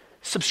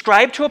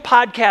 Subscribe to a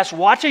podcast,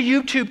 watch a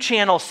YouTube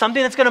channel,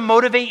 something that's going to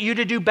motivate you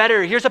to do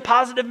better. Here's a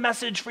positive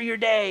message for your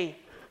day.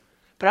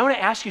 But I want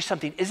to ask you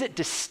something. Is it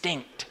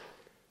distinct?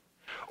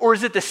 Or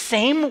is it the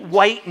same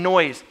white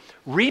noise,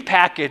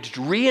 repackaged,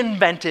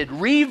 reinvented,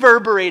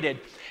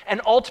 reverberated?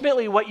 And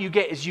ultimately what you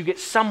get is you get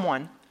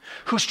someone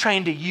who's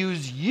trying to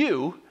use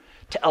you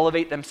to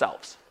elevate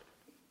themselves.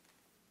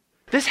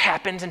 This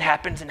happens and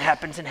happens and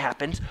happens and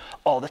happens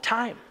all the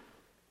time.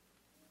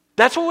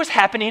 That's what was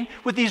happening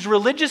with these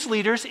religious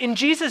leaders in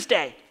Jesus'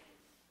 day.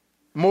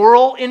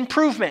 Moral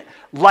improvement,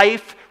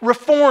 life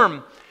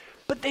reform.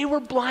 But they were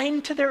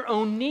blind to their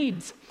own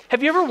needs.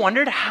 Have you ever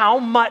wondered how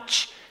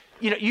much,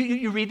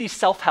 you read these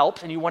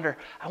self-helps and you wonder,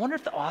 I wonder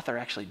if the author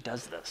actually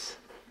does this.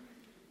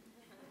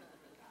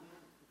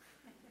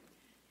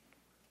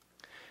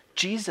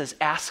 Jesus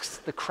asks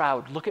the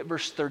crowd, look at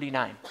verse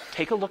 39.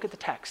 Take a look at the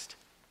text.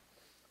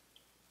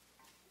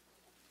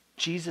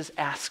 Jesus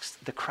asks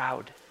the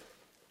crowd,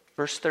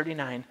 verse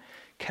 39,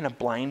 can a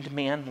blind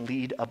man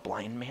lead a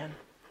blind man?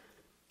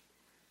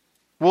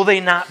 Will they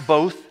not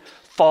both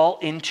fall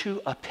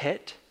into a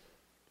pit?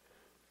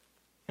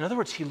 In other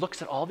words, he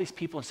looks at all these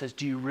people and says,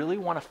 do you really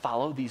want to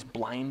follow these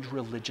blind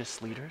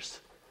religious leaders?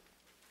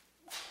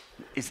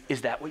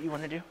 Is that what you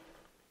want to do?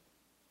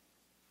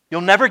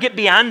 You'll never get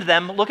beyond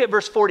them. Look at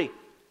verse 40.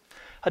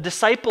 A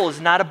disciple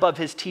is not above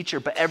his teacher,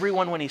 but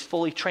everyone, when he's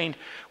fully trained,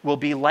 will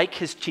be like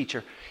his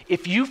teacher.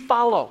 If you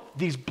follow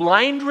these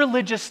blind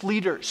religious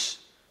leaders,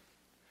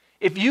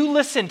 if you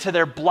listen to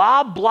their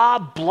blah, blah,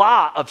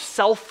 blah of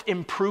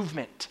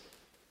self-improvement,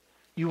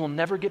 you will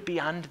never get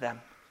beyond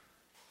them.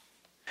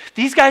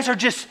 These guys are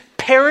just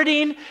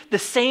parroting the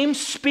same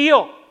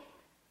spiel.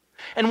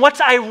 And what's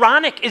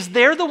ironic is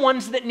they're the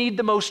ones that need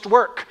the most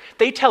work.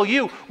 They tell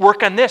you,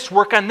 work on this,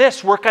 work on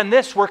this, work on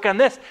this, work on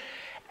this.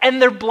 And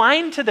they're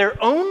blind to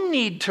their own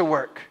need to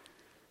work.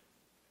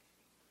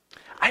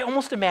 I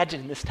almost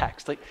imagine in this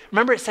text,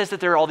 remember it says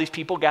that there are all these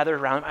people gathered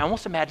around. I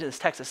almost imagine this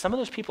text that some of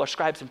those people are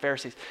scribes and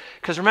Pharisees.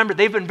 Because remember,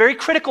 they've been very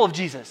critical of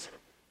Jesus.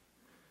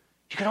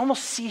 You can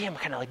almost see him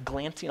kind of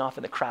glancing off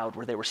in the crowd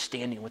where they were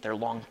standing with their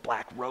long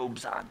black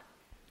robes on.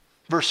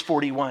 Verse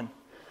 41.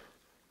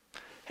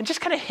 And just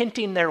kind of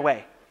hinting their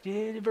way.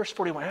 Verse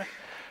 41.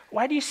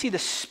 Why do you see the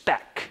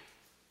speck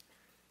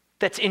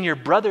that's in your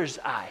brother's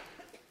eye,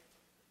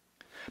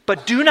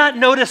 but do not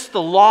notice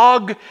the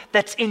log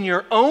that's in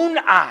your own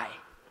eye?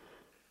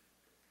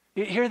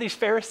 Here are these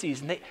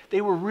Pharisees, and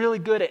they were really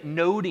good at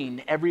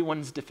noting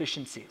everyone's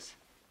deficiencies.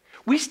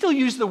 We still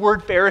use the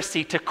word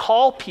Pharisee to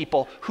call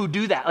people who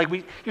do that.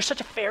 You're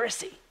such a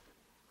Pharisee.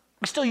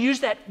 We still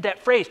use that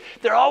phrase.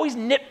 They're always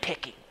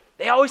nitpicking.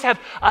 They always have,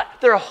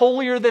 they're a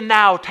holier than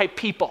thou type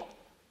people.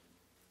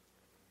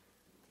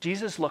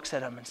 Jesus looks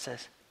at them and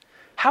says,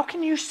 how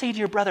can you say to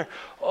your brother,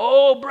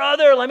 oh,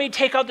 brother, let me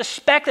take out the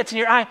speck that's in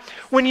your eye,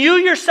 when you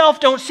yourself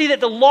don't see that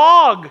the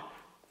log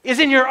is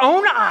in your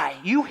own eye,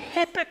 you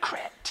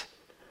hypocrite.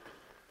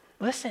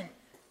 Listen,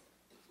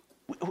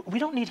 we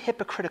don't need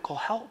hypocritical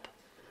help.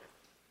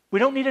 We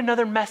don't need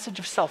another message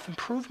of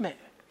self-improvement.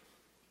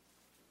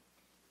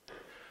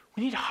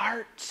 We need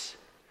hearts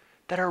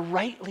that are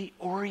rightly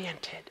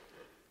oriented.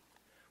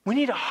 We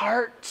need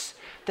hearts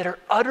that are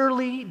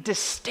utterly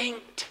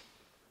distinct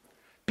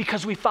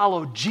because we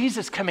follow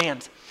Jesus'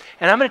 commands.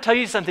 And I'm going to tell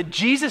you something.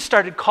 Jesus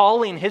started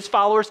calling his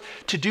followers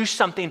to do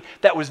something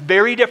that was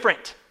very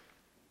different.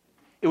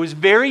 It was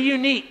very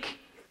unique.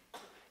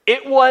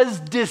 It was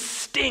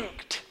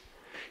distinct.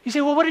 You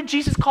say, well, what did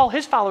Jesus call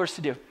his followers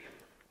to do?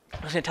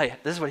 I was going to tell you.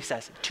 This is what he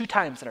says 2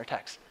 times in our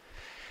text.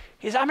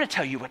 He says, I'm going to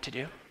tell you what to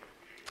do.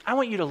 I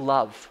want you to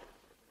love.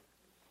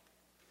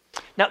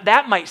 Now,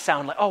 that might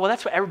sound like, oh, well,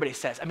 that's what everybody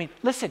says. I mean,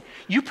 listen,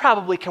 you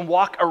probably can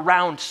walk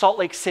around Salt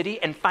Lake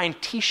City and find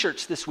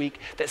T-shirts this week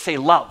that say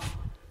love.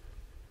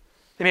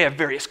 They may have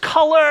various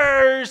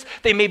colors.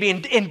 They may be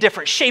in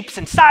different shapes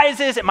and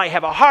sizes. It might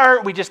have a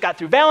heart. We just got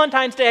through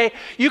Valentine's Day.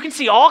 You can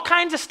see all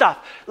kinds of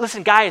stuff.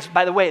 Listen, guys,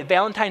 by the way,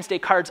 Valentine's Day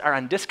cards are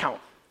on discount.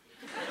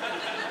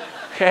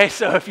 Okay,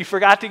 so if you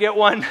forgot to get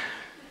one,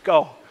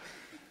 go.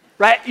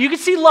 Right? You can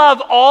see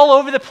love all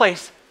over the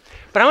place.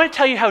 But I want to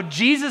tell you how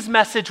Jesus'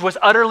 message was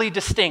utterly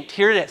distinct.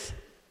 Here it is.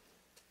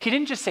 He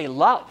didn't just say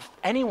love.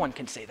 Anyone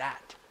can say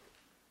that.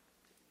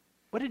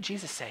 What did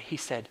Jesus say? He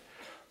said,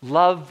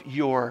 love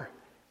your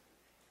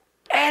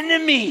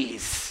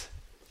enemies.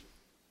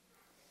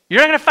 You're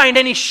not going to find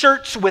any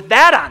shirts with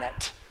that on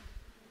it.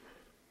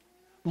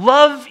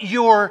 Love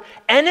your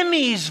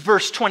enemies,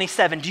 verse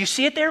 27. Do you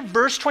see it there?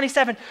 Verse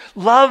 27,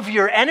 love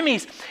your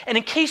enemies. And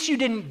in case you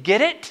didn't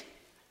get it,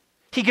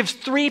 he gives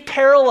 3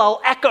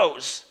 parallel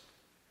echoes.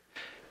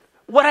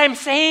 What I'm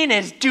saying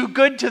is do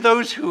good to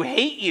those who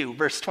hate you,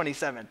 verse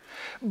 27.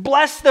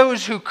 Bless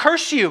those who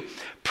curse you.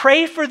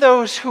 Pray for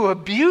those who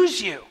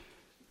abuse you.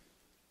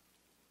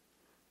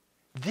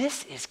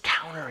 This is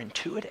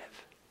counterintuitive.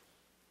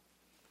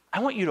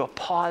 I want you to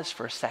pause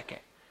for a second,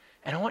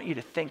 and I want you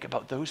to think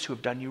about those who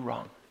have done you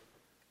wrong.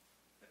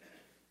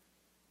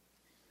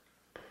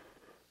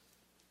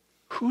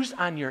 Who's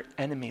on your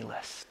enemy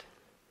list?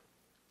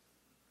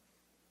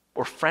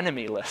 Or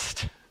frenemy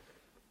list?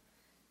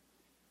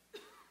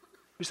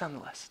 Who's on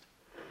the list?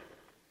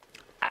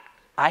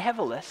 I have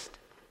a list.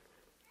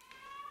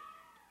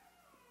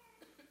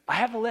 I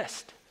have a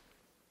list.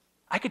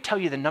 I could tell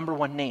you the number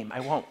one name. I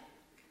won't.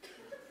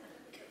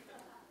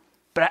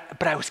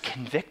 But I was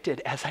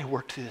convicted as I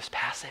worked through this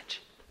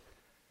passage.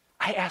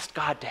 I asked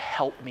God to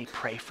help me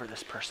pray for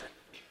this person.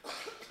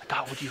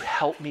 God, would you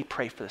help me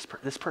pray for this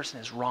person? This person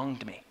has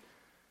wronged me.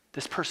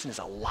 This person is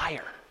a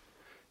liar.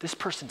 This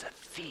person's a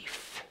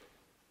thief.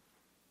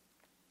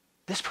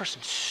 This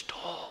person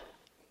stole.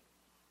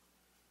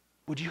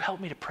 Would you help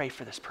me to pray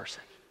for this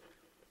person?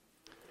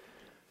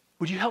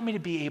 Would you help me to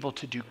be able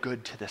to do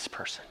good to this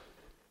person?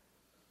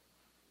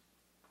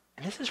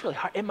 And this is really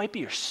hard. It might be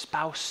your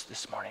spouse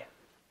this morning.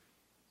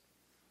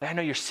 I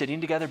know you're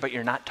sitting together, but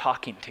you're not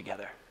talking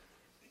together.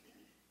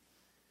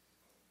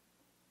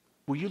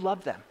 Will you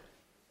love them?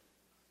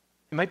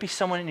 It might be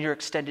someone in your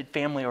extended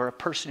family or a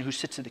person who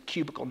sits in the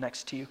cubicle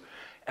next to you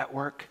at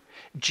work.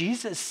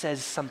 Jesus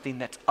says something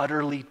that's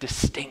utterly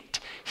distinct.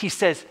 He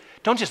says,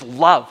 don't just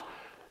love.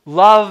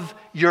 Love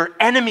your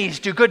enemies.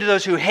 Do good to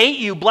those who hate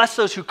you. Bless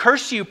those who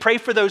curse you. Pray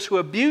for those who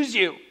abuse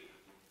you.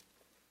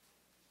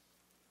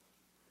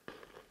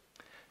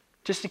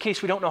 Just in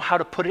case we don't know how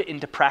to put it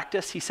into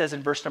practice, he says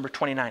in verse number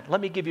 29,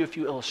 let me give you a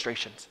few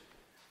illustrations.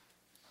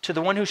 To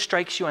the one who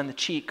strikes you on the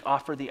cheek,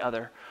 offer the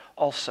other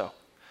also.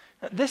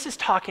 Now, this is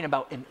talking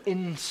about an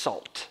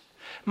insult.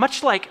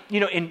 Much like,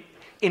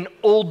 in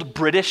old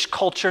British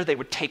culture, they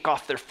would take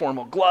off their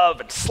formal glove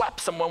and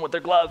slap someone with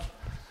their glove.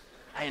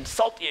 I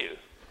insult you.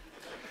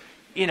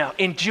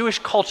 In Jewish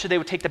culture, they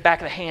would take the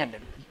back of the hand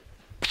and,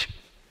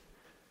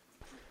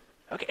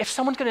 okay, if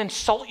someone's going to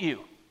insult you,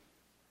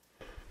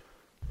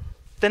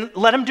 then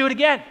let them do it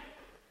again.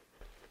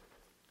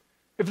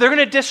 If they're going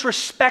to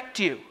disrespect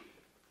you,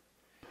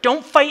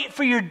 don't fight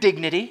for your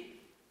dignity.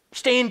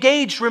 Stay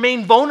engaged,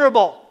 remain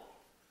vulnerable,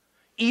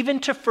 even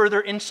to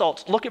further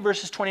insults. Look at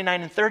verses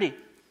 29 and 30.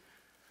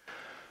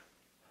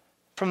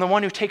 From the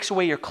one who takes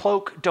away your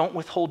cloak, don't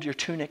withhold your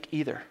tunic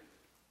either.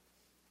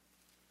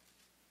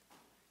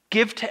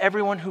 Give to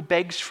everyone who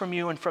begs from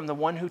you, and from the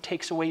one who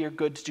takes away your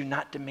goods, do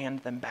not demand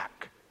them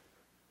back.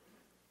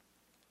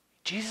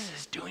 Jesus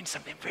is doing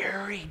something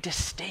very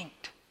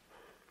distinct.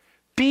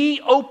 Be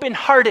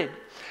open-hearted.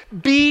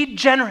 Be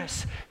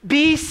generous.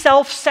 Be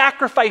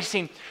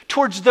self-sacrificing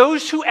towards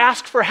those who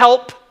ask for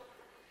help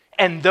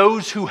and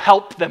those who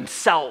help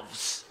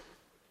themselves.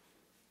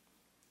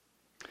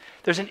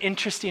 There's an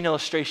interesting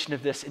illustration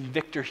of this in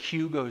Victor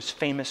Hugo's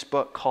famous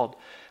book called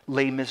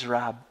Les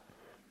Miserables.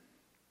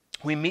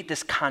 We meet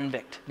this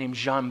convict named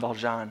Jean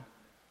Valjean.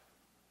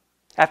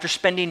 After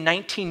spending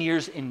 19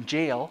 years in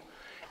jail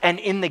and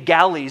in the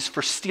galleys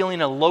for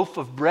stealing a loaf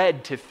of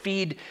bread to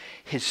feed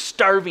his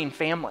starving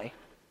family,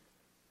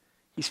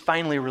 he's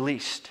finally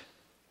released.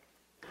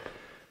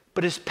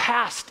 But his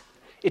past,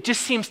 it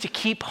just seems to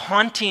keep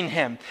haunting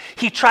him.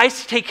 He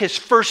tries to take his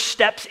first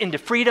steps into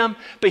freedom,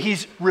 but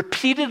he's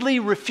repeatedly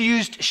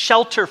refused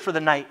shelter for the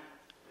night.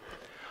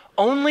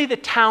 Only the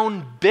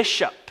town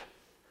bishop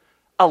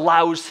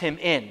allows him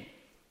in.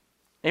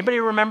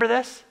 Anybody remember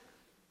this?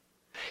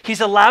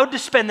 He's allowed to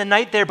spend the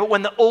night there, but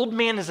when the old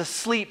man is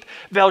asleep,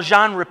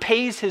 Valjean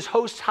repays his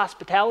host's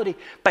hospitality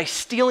by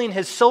stealing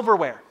his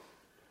silverware.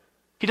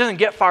 He doesn't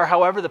get far,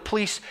 however. The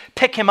police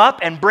pick him up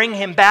and bring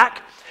him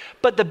back.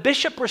 But the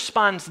bishop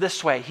responds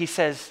this way. He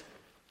says,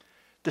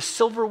 the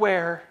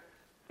silverware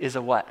is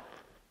a what?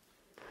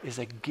 Is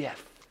a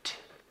gift.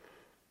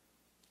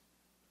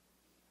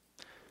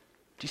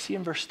 Do you see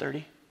in verse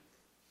 30?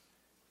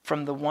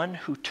 From the one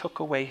who took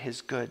away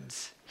his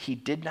goods, he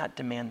did not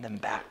demand them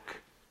back.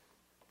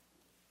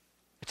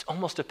 It's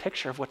almost a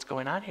picture of what's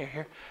going on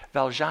here.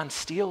 Valjean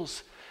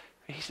steals.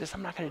 He says,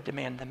 I'm not going to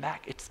demand them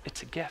back.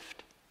 It's a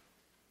gift.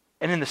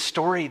 And in the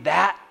story,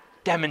 that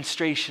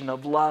demonstration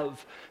of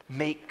love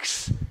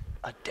makes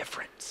a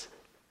difference.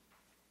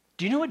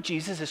 Do you know what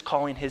Jesus is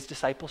calling his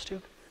disciples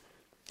to?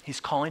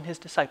 He's calling his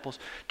disciples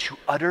to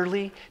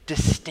utterly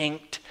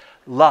distinct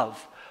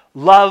love.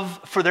 Love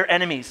for their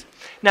enemies.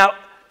 Now,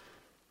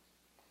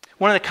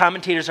 one of the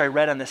commentators I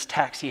read on this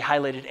text, he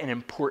highlighted an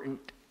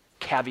important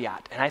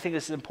caveat. And I think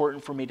this is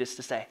important for me just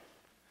to say.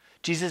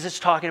 Jesus is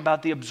talking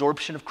about the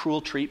absorption of cruel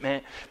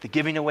treatment, the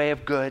giving away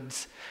of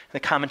goods. And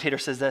the commentator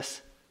says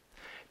this: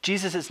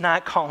 Jesus is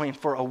not calling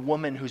for a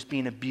woman who's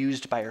being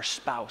abused by her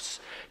spouse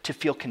to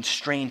feel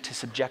constrained to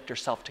subject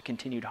herself to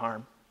continued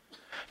harm.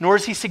 Nor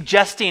is he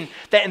suggesting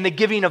that in the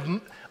giving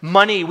of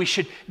money we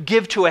should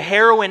give to a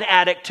heroin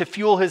addict to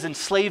fuel his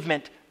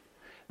enslavement.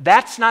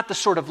 That's not the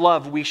sort of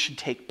love we should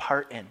take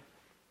part in.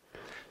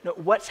 No,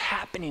 what's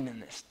happening in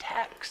this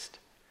text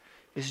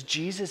is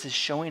Jesus is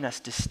showing us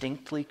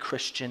distinctly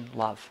Christian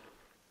love.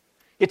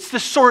 It's the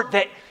sort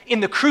that in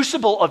the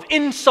crucible of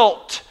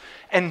insult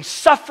and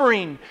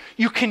suffering,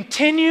 you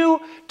continue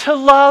to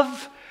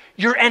love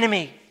your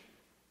enemy.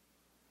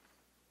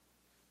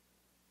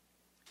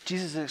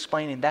 Jesus is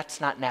explaining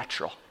that's not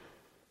natural.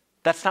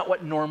 That's not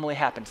what normally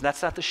happens.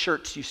 That's not the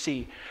shirts you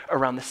see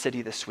around the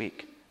city this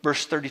week.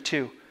 Verse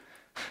 32.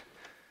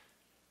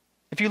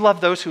 If you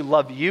love those who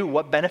love you,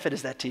 what benefit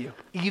is that to you?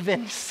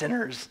 Even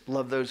sinners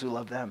love those who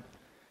love them.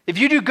 If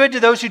you do good to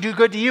those who do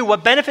good to you,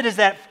 what benefit is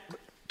that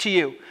to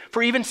you?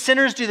 For even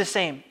sinners do the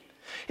same.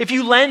 If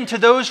you lend to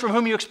those from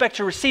whom you expect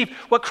to receive,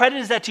 what credit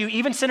is that to you?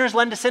 Even sinners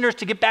lend to sinners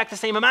to get back the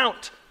same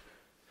amount.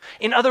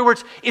 In other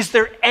words, is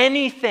there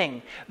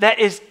anything that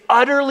is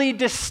utterly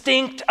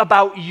distinct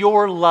about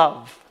your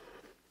love?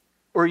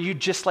 Or are you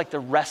just like the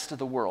rest of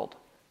the world?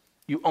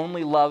 You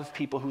only love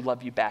people who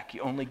love you back.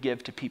 You only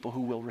give to people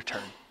who will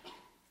return.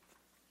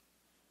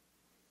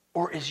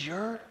 Or is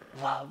your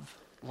love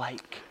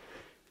like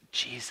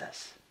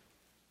Jesus?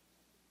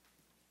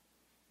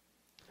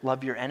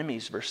 Love your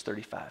enemies, verse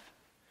 35.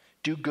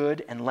 Do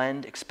good and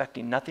lend,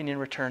 expecting nothing in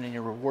return, and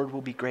your reward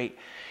will be great,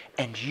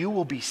 and you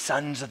will be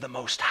sons of the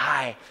Most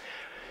High.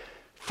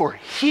 For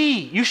he,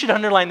 you should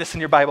underline this in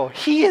your Bible,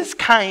 he is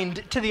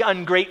kind to the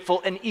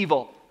ungrateful and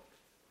evil.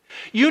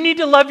 You need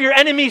to love your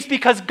enemies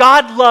because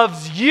God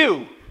loves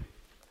you.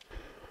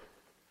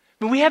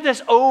 We have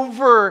this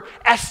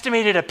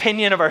overestimated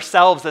opinion of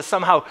ourselves that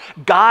somehow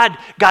God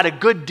got a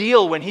good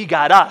deal when he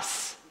got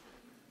us.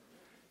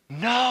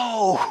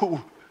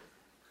 No.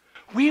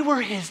 We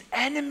were his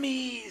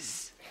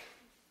enemies.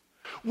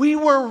 We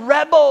were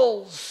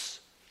rebels.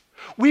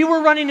 We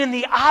were running in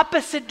the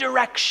opposite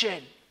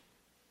direction.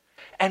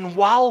 And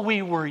while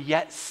we were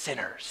yet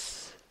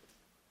sinners,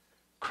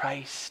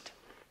 Christ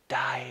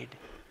died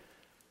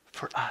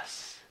for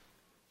us.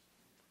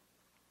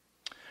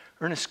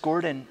 Ernest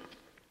Gordon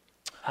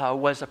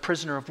was a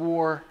prisoner of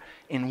war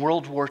in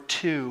World War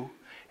II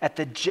at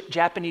the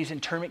Japanese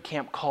internment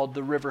camp called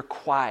the River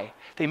Kwai.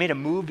 They made a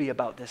movie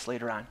about this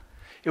later on.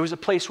 It was a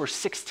place where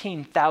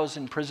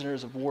 16,000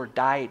 prisoners of war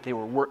died. They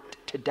were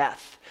worked to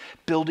death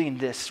building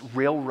this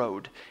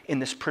railroad in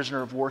this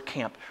prisoner of war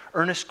camp.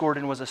 Ernest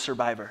Gordon was a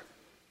survivor.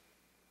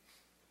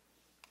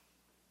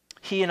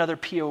 He and other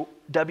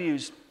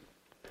POWs,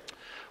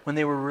 when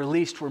they were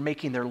released, were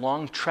making their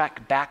long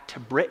trek back to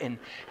Britain,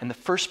 and the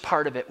first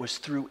part of it was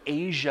through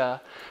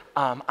Asia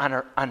on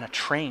a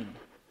train.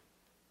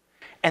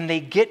 And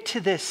they get to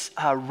this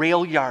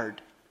rail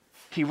yard.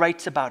 He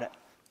writes about it.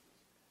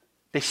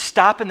 They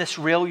stop in this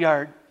rail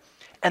yard,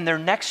 and they're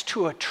next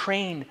to a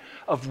train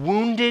of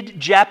wounded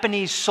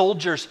Japanese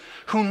soldiers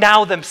who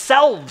now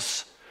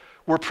themselves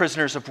were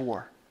prisoners of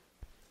war.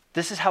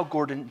 This is how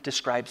Gordon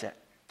describes it.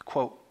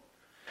 Quote,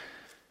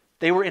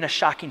 "They were in a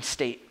shocking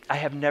state. I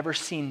have never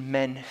seen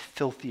men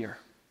filthier.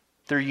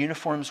 Their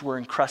uniforms were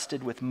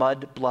encrusted with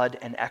mud, blood,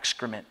 and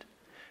excrement.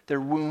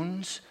 Their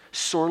wounds,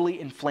 sorely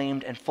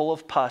inflamed and full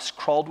of pus,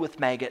 crawled with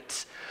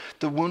maggots.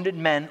 The wounded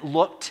men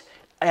looked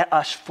at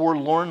us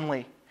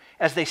forlornly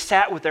as they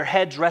sat with their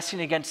heads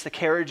resting against the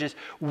carriages,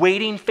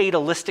 waiting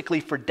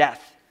fatalistically for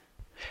death.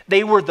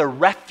 They were the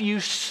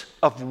refuse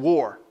of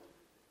war.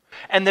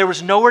 And there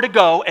was nowhere to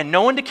go and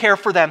no one to care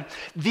for them.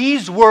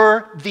 These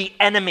were the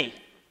enemy."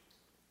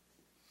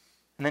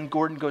 And then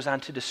Gordon goes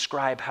on to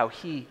describe how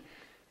he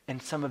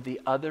and some of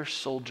the other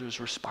soldiers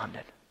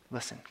responded.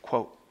 Listen,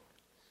 quote,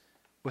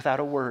 "Without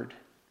a word,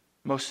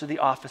 most of the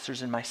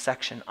officers in my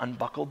section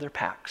unbuckled their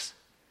packs,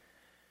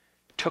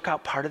 took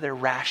out part of their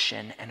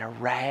ration and a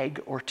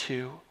rag or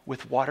two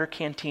with water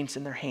canteens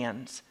in their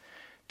hands.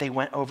 They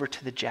went over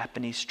to the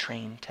Japanese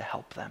train to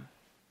help them.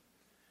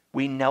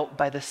 We knelt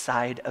by the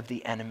side of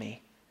the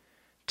enemy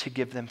to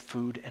give them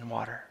food and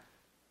water,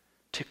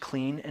 to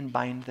clean and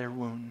bind their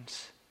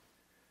wounds,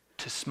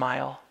 to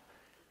smile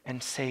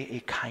and say a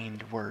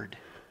kind word."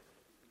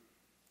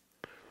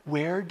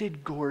 Where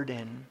did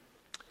Gordon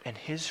and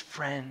his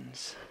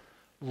friends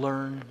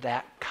learn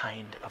that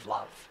kind of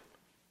love?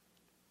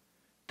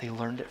 They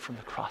learned it from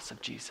the cross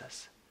of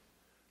Jesus,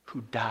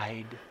 who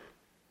died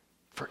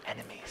for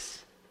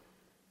enemies.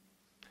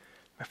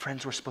 My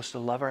friends, we're supposed to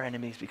love our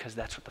enemies because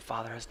that's what the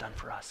Father has done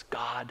for us.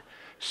 God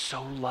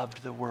so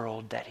loved the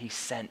world that he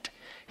sent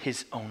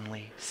his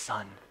only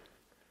Son.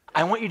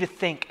 I want you to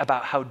think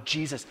about how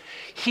Jesus,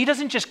 he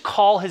doesn't just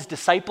call his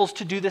disciples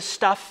to do this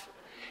stuff.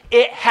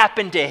 It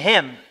happened to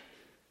him.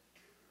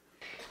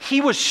 He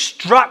was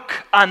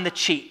struck on the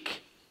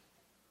cheek.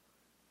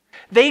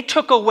 They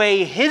took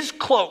away his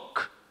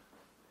cloak.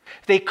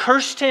 They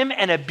cursed him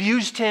and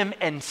abused him,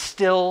 and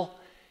still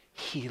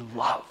he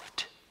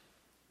loved.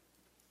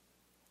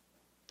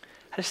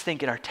 I just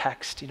think in our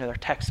text, our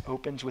text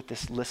opens with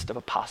this list of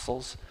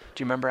apostles.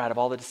 Do you remember out of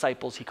all the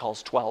disciples, he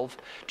calls 12?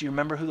 Do you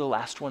remember who the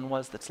last one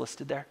was that's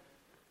listed there?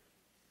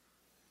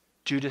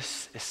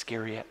 Judas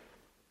Iscariot,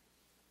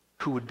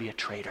 who would be a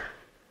traitor.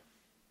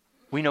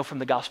 We know from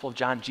the Gospel of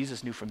John,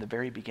 Jesus knew from the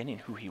very beginning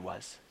who he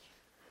was.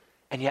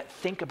 And yet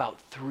think about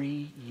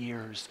 3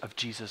 years of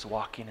Jesus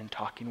walking and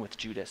talking with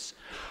Judas,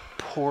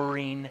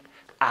 pouring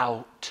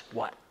out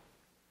what?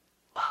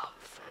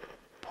 Love.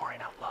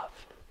 Pouring out love.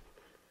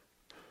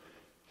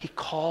 He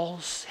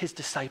calls his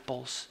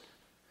disciples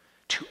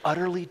to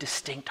utterly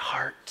distinct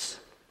hearts.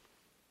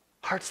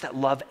 Hearts that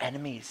love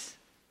enemies.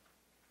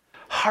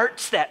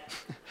 Hearts that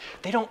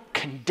they don't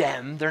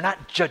condemn. They're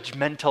not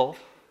judgmental.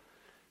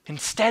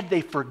 Instead,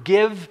 they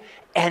forgive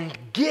and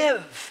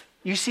give.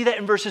 You see that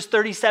in verses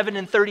 37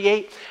 and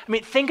 38. I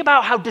mean, think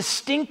about how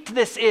distinct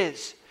this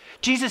is.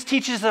 Jesus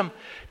teaches them,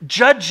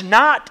 judge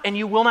not and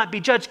you will not be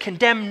judged.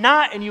 Condemn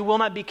not and you will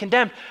not be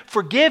condemned.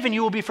 Forgive and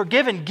you will be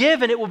forgiven.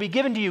 Give and it will be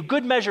given to you.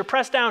 Good measure,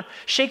 pressed down,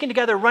 shaken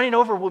together, running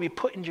over will be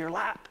put into your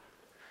lap.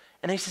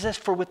 And he says,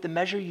 for with the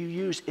measure you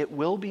use, it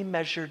will be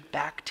measured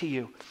back to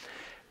you.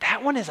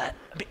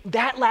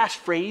 That last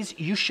phrase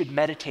you should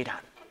meditate on.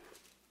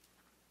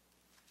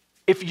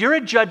 If you're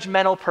a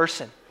judgmental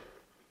person,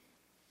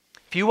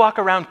 if you walk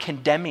around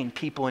condemning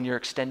people in your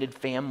extended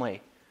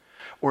family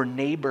or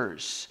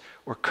neighbors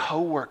or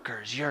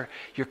coworkers, you're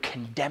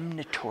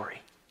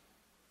condemnatory.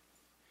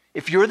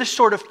 If you're the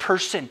sort of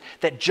person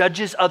that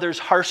judges others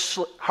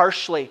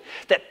harshly,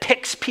 that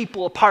picks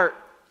people apart,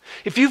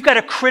 if you've got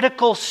a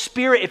critical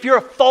spirit, if you're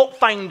a fault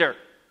finder,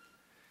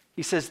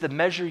 he says the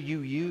measure you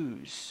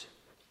use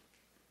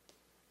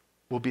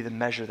will be the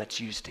measure that's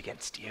used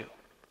against you.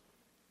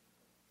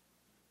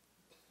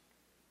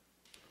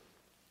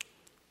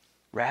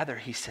 Rather,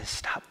 he says,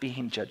 stop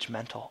being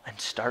judgmental and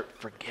start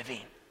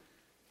forgiving.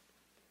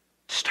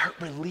 Start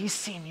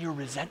releasing your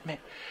resentment.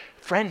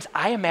 Friends,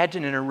 I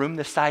imagine in a room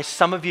this size,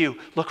 some of you,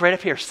 look right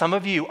up here, some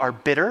of you are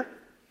bitter,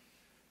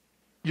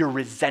 you're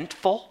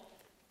resentful,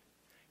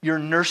 you're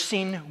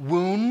nursing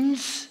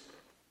wounds.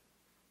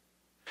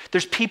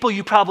 There's people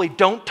you probably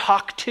don't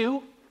talk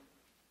to.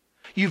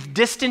 You've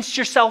distanced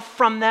yourself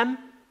from them.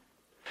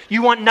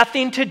 You want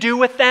nothing to do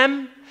with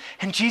them.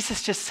 And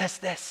Jesus just says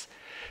this,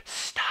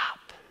 stop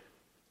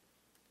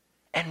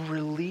and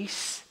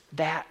release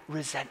that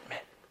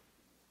resentment.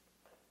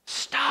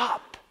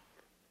 Stop.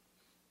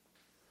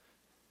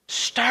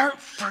 Start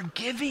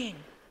forgiving.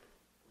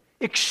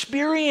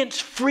 Experience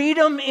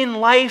freedom in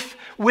life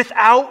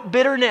without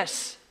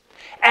bitterness.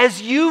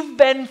 As you've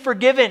been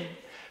forgiven,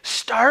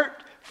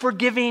 start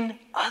forgiving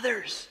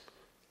others.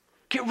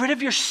 Get rid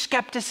of your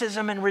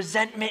skepticism and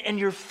resentment and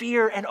your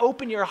fear and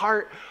open your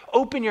heart,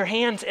 open your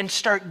hands and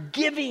start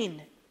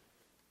giving.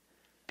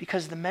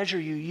 Because the measure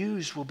you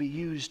use will be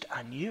used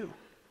on you.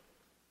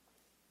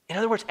 In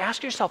other words,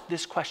 ask yourself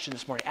this question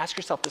this morning. Ask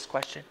yourself this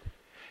question.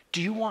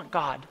 Do you want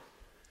God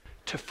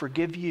to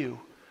forgive you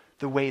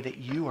the way that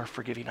you are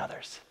forgiving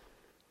others?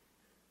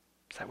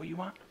 Is that what you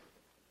want?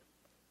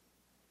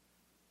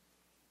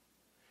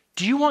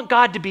 Do you want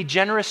God to be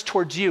generous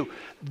towards you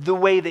the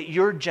way that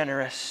you're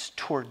generous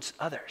towards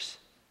others?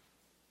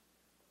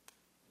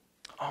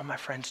 Oh, my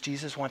friends,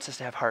 Jesus wants us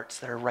to have hearts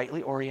that are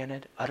rightly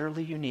oriented,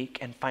 utterly unique,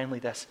 and finally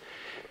this.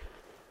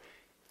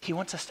 He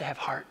wants us to have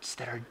hearts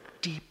that are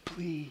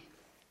deeply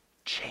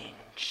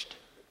changed.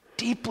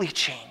 Deeply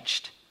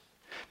changed.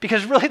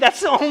 Because really, that's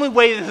the only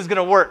way this is going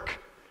to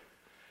work.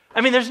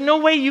 I mean, there's no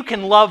way you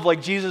can love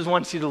like Jesus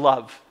wants you to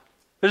love.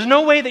 There's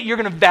no way that you're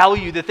going to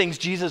value the things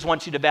Jesus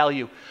wants you to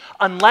value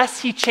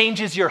unless he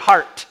changes your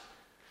heart.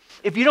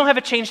 If you don't have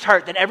a changed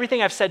heart, then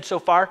everything I've said so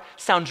far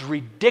sounds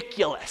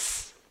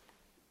ridiculous.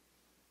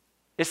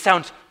 It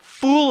sounds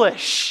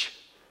foolish.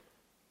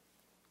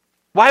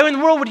 Why in the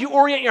world would you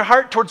orient your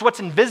heart towards what's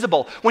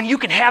invisible when you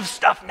can have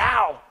stuff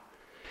now?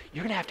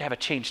 You're going to have a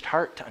changed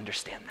heart to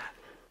understand that.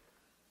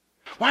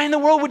 Why in the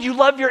world would you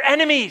love your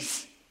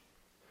enemies?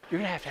 You're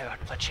going to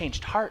have a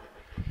changed heart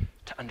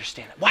to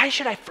understand that. Why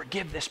should I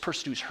forgive this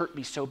person who's hurt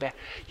me so bad?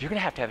 You're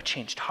going to have a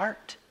changed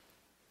heart.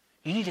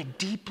 You need a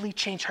deeply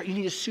changed heart. You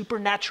need a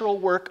supernatural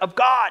work of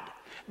God.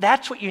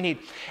 That's what you need.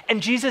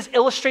 And Jesus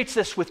illustrates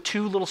this with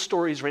 2 little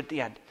stories right at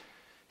the end.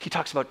 He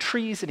talks about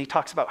trees and he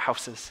talks about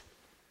houses.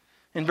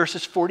 In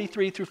verses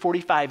 43 through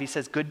 45, he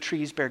says, good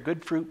trees bear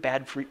good fruit,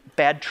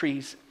 bad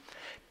trees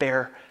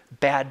bear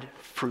bad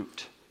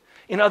fruit.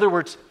 In other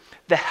words,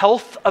 the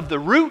health of the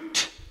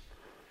root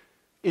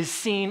is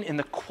seen in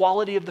the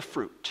quality of the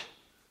fruit.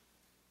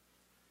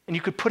 And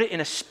you could put it in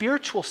a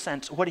spiritual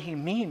sense. What he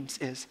means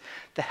is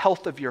the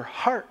health of your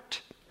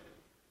heart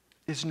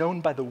is known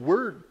by the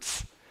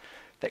words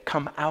that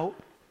come out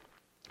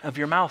of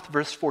your mouth.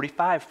 Verse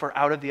 45, for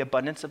out of the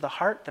abundance of the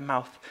heart, the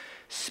mouth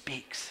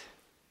speaks.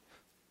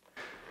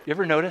 You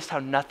ever noticed how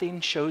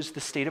nothing shows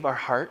the state of our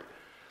heart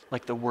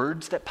like the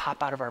words that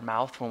pop out of our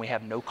mouth when we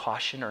have no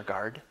caution or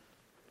guard?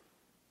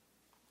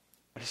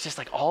 But it's just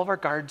like all of our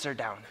guards are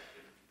down.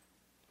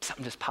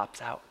 Something just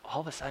pops out.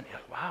 All of a sudden, you're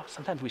like, wow,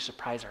 sometimes we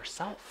surprise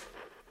ourselves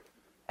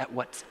at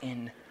what's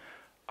in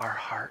our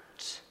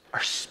hearts.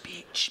 Our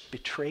speech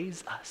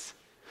betrays us.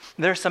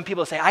 There are some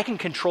people that say, I can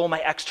control my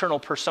external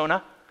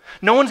persona.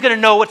 No one's going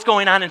to know what's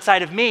going on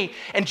inside of me.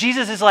 And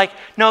Jesus is like,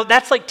 no,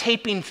 that's like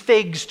taping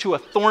figs to a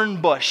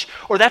thorn bush,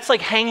 or that's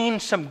like hanging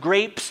some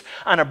grapes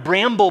on a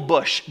bramble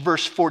bush,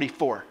 verse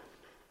 44.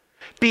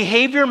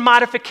 Behavior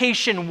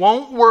modification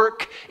won't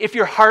work if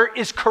your heart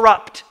is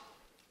corrupt.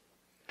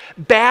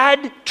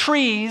 Bad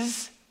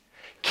trees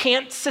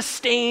can't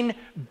sustain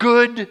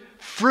good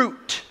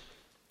fruit.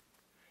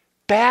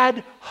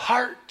 Bad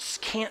hearts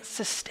can't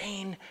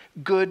sustain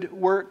good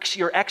works.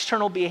 Your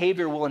external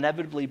behavior will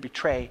inevitably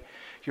betray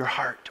your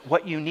heart.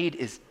 What you need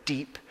is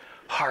deep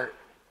heart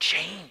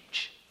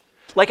change.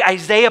 Like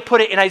Isaiah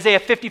put it in Isaiah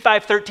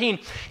 55:13,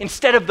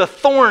 instead of the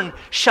thorn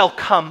shall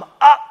come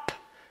up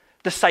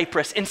the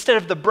cypress, instead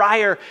of the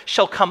briar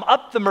shall come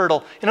up the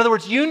myrtle. In other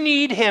words, you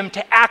need him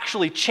to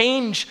actually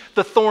change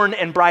the thorn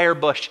and briar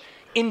bush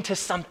into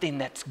something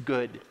that's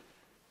good.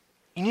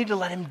 You need to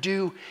let him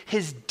do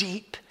his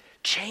deep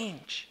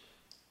change.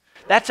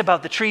 That's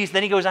about the trees.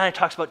 Then he goes on and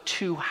talks about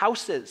two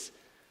houses,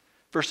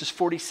 verses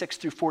 46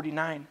 through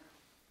 49.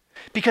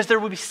 Because there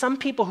will be some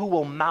people who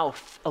will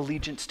mouth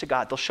allegiance to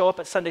God. They'll show up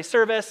at Sunday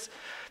service,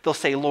 they'll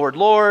say, Lord,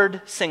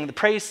 Lord, sing the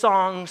praise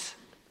songs,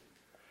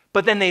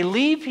 but then they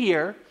leave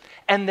here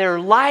and their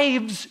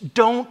lives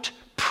don't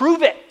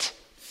prove it.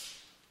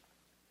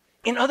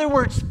 In other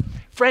words,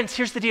 friends,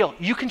 here's the deal.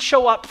 You can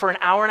show up for an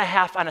hour and a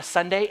half on a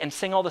Sunday and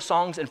sing all the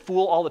songs and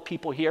fool all the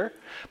people here.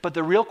 But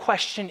the real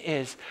question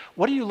is,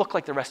 what do you look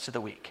like the rest of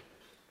the week?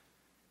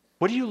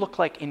 What do you look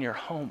like in your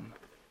home?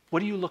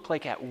 What do you look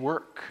like at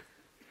work?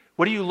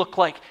 What do you look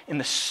like in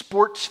the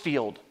sports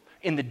field,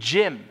 in the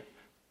gym?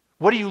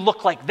 What do you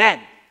look like then?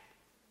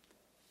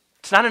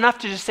 It's not enough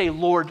to just say,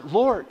 Lord,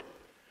 Lord.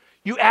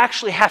 You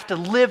actually have to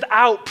live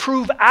out,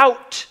 prove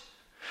out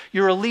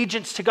your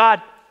allegiance to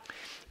God.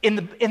 In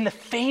the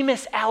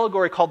famous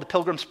allegory called The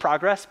Pilgrim's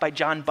Progress by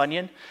John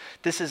Bunyan,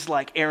 this is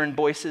like Aaron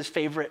Boyce's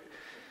favorite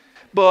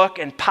book,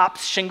 and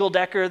Pops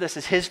Shingledecker, this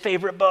is his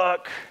favorite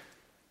book.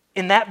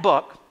 In that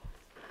book,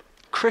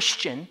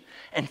 Christian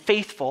and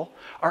faithful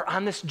are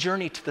on this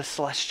journey to the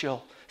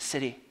celestial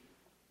city.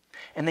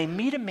 And they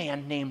meet a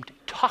man named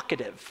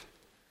Talkative.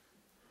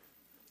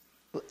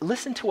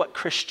 Listen to what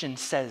Christian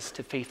says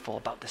to faithful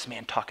about this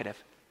man Talkative.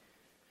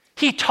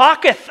 He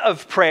talketh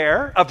of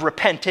prayer, of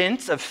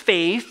repentance, of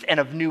faith, and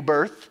of new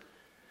birth,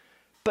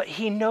 but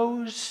he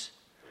knows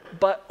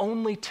but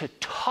only to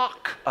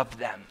talk of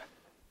them.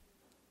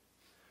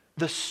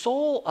 The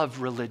soul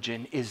of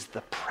religion is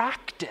the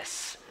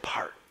practice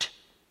part.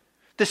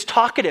 This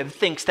talkative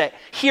thinks that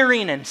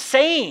hearing and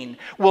saying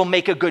will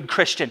make a good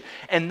Christian,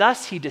 and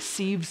thus he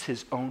deceives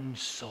his own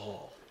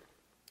soul.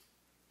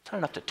 It's not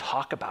enough to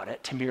talk about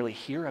it, to merely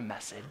hear a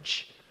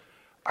message.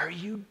 Are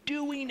you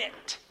doing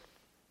it?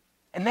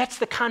 And that's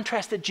the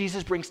contrast that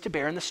Jesus brings to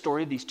bear in the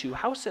story of these two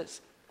houses.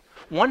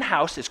 One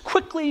house is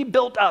quickly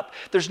built up.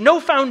 There's no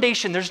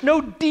foundation. There's no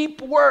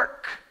deep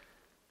work.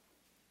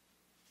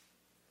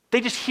 They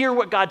just hear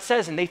what God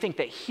says, and they think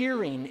that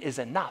hearing is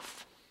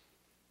enough.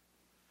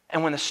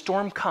 And when the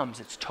storm comes,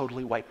 it's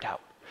totally wiped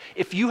out.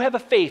 If you have a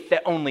faith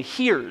that only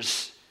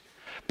hears,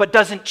 but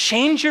doesn't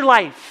change your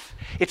life,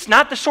 it's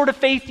not the sort of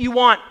faith you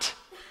want.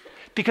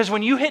 Because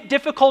when you hit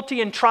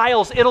difficulty and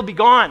trials, it'll be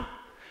gone.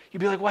 You'd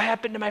be like, what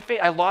happened to my faith?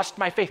 I lost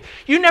my faith.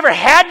 You never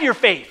had your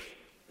faith.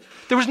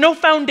 There was no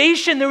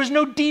foundation. There was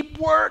no deep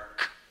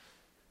work.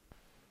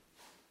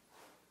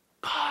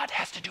 God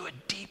has to do a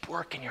deep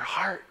work in your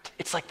heart.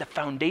 It's like the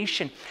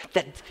foundation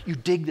that you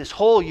dig this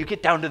hole, you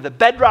get down to the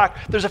bedrock.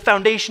 There's a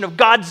foundation of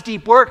God's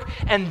deep work.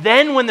 And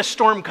then when the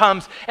storm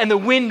comes and the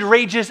wind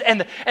rages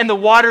and the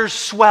waters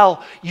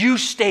swell, you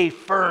stay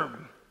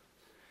firm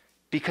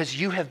because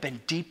you have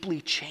been deeply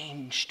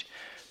changed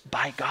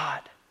by God.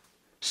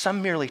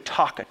 Some merely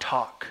talk a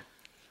talk,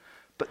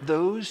 but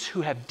those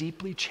who have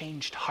deeply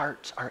changed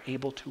hearts are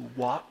able to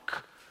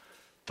walk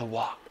the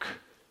walk.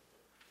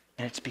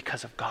 And it's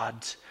because of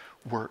God's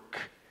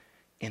work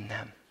in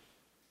them.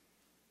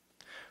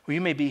 Well,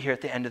 you may be here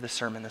at the end of the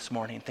sermon this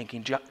morning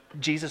thinking,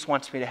 Jesus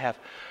wants me to have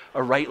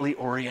a rightly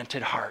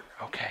oriented heart.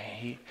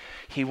 Okay,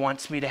 he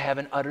wants me to have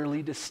an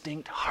utterly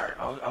distinct heart.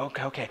 Oh,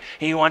 okay.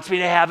 He wants me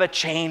to have a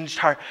changed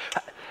heart.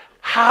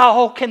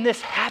 How can this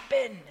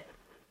happen?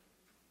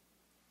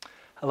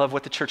 I love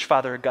what the church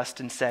father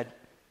Augustine said.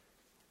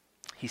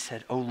 He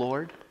said, O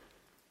Lord,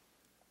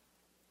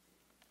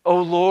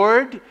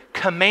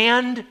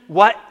 command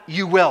what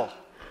you will,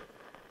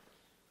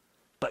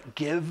 but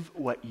give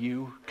what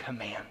you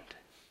command.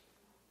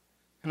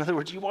 In other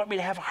words, you want me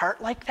to have a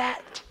heart like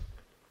that?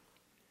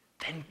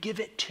 Then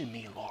give it to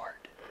me,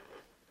 Lord.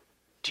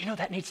 Do you know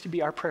that needs to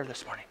be our prayer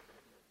this morning?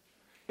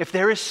 If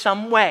there is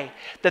some way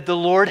that the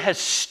Lord has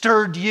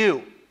stirred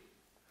you,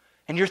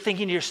 and you're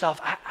thinking to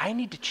yourself, I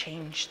need to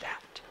change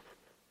that.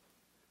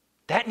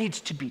 That needs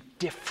to be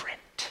different.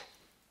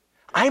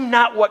 I'm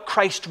not what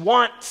Christ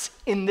wants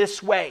in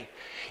this way.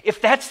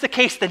 If that's the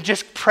case, then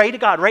just pray to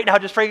God right now.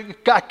 Just pray,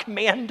 God,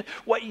 command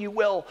what you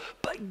will,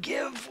 but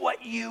give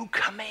what you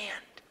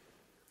command.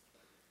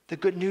 The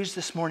good news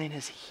this morning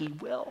is he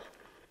will.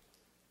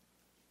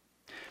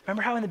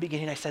 Remember how in the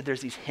beginning I said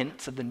there's these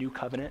hints of the new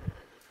covenant?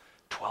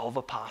 12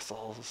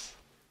 apostles,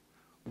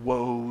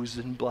 woes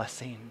and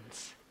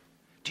blessings.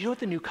 Do you know what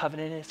the new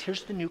covenant is?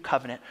 Here's the new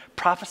covenant,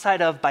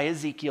 prophesied of by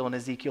Ezekiel in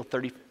Ezekiel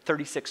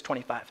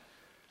 36:25.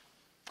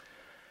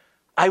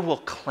 I will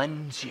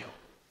cleanse you.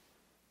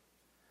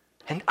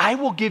 And I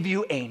will give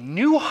you a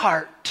new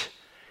heart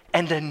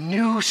and a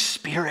new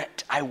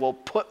spirit I will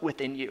put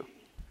within you.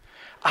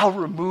 I'll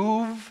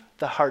remove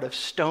the heart of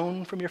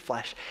stone from your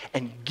flesh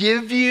and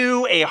give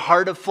you a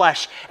heart of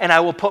flesh, and I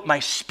will put my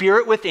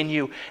spirit within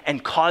you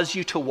and cause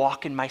you to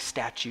walk in my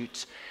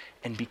statutes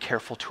and be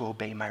careful to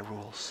obey my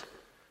rules.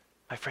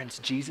 My friends,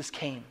 Jesus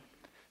came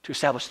to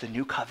establish the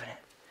new covenant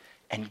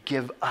and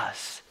give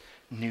us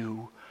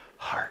new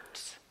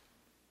hearts.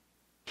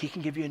 He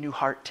can give you a new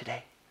heart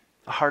today,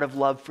 a heart of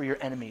love for your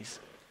enemies,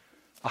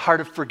 a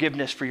heart of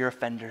forgiveness for your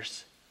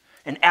offenders,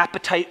 an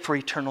appetite for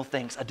eternal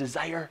things, a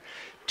desire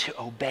to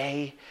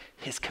obey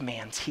his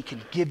commands. He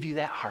can give you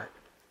that heart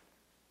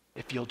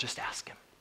if you'll just ask him.